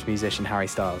wondrous musician, Harry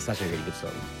Styles. Such a really good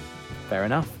song. Fair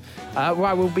enough.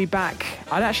 Right, we'll be back.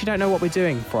 I actually don't know what we're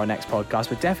doing for our next podcast.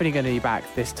 We're definitely going to be back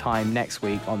this time next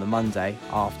week on the Monday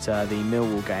after the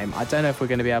Millwall game. I don't know if we're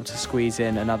going to be able to squeeze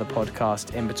in another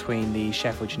podcast in between the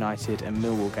Sheffield United and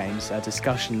Millwall games.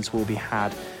 Discussions will be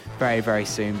had very, very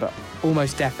soon, but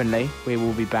almost definitely we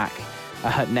will be back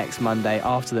next Monday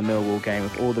after the Millwall game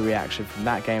with all the reaction from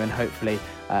that game and hopefully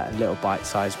a little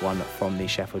bite-sized one from the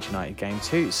Sheffield United game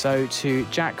too. So to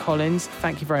Jack Collins,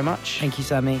 thank you very much. Thank you,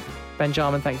 Sammy. Ben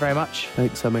Jarman, thank you very much.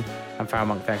 Thanks, Sammy. And Farrell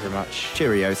Monk, thank you very much.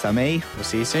 Cheerio, Sammy. We'll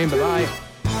see you soon. Bye-bye.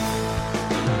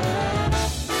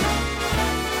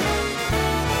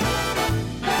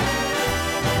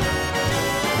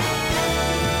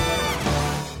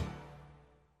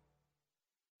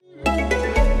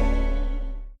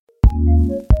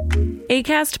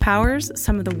 Acast powers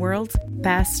some of the world's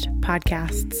best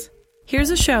podcasts. Here's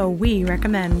a show we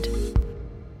recommend.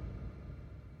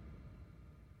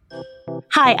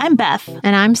 Hi, I'm Beth.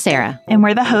 And I'm Sarah. And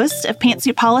we're the hosts of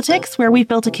Pantsuit Politics, where we've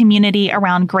built a community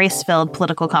around grace-filled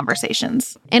political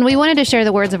conversations. And we wanted to share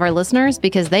the words of our listeners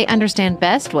because they understand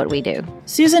best what we do.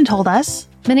 Susan told us,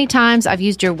 Many times I've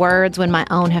used your words when my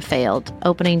own have failed,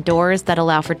 opening doors that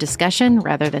allow for discussion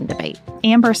rather than debate.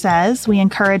 Amber says we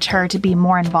encourage her to be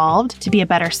more involved, to be a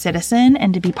better citizen,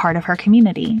 and to be part of her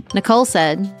community. Nicole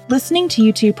said, Listening to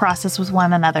you two process with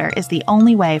one another is the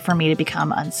only way for me to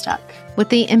become unstuck. With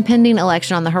the impending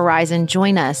election on the horizon,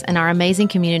 join us and our amazing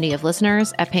community of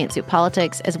listeners at Pantsuit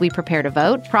Politics as we prepare to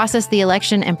vote, process the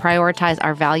election, and prioritize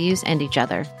our values and each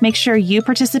other. Make sure you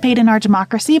participate in our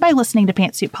democracy by listening to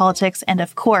Pantsuit Politics and,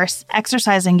 of course,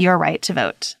 exercising your right to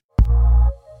vote.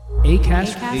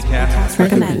 Acast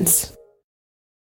recommends.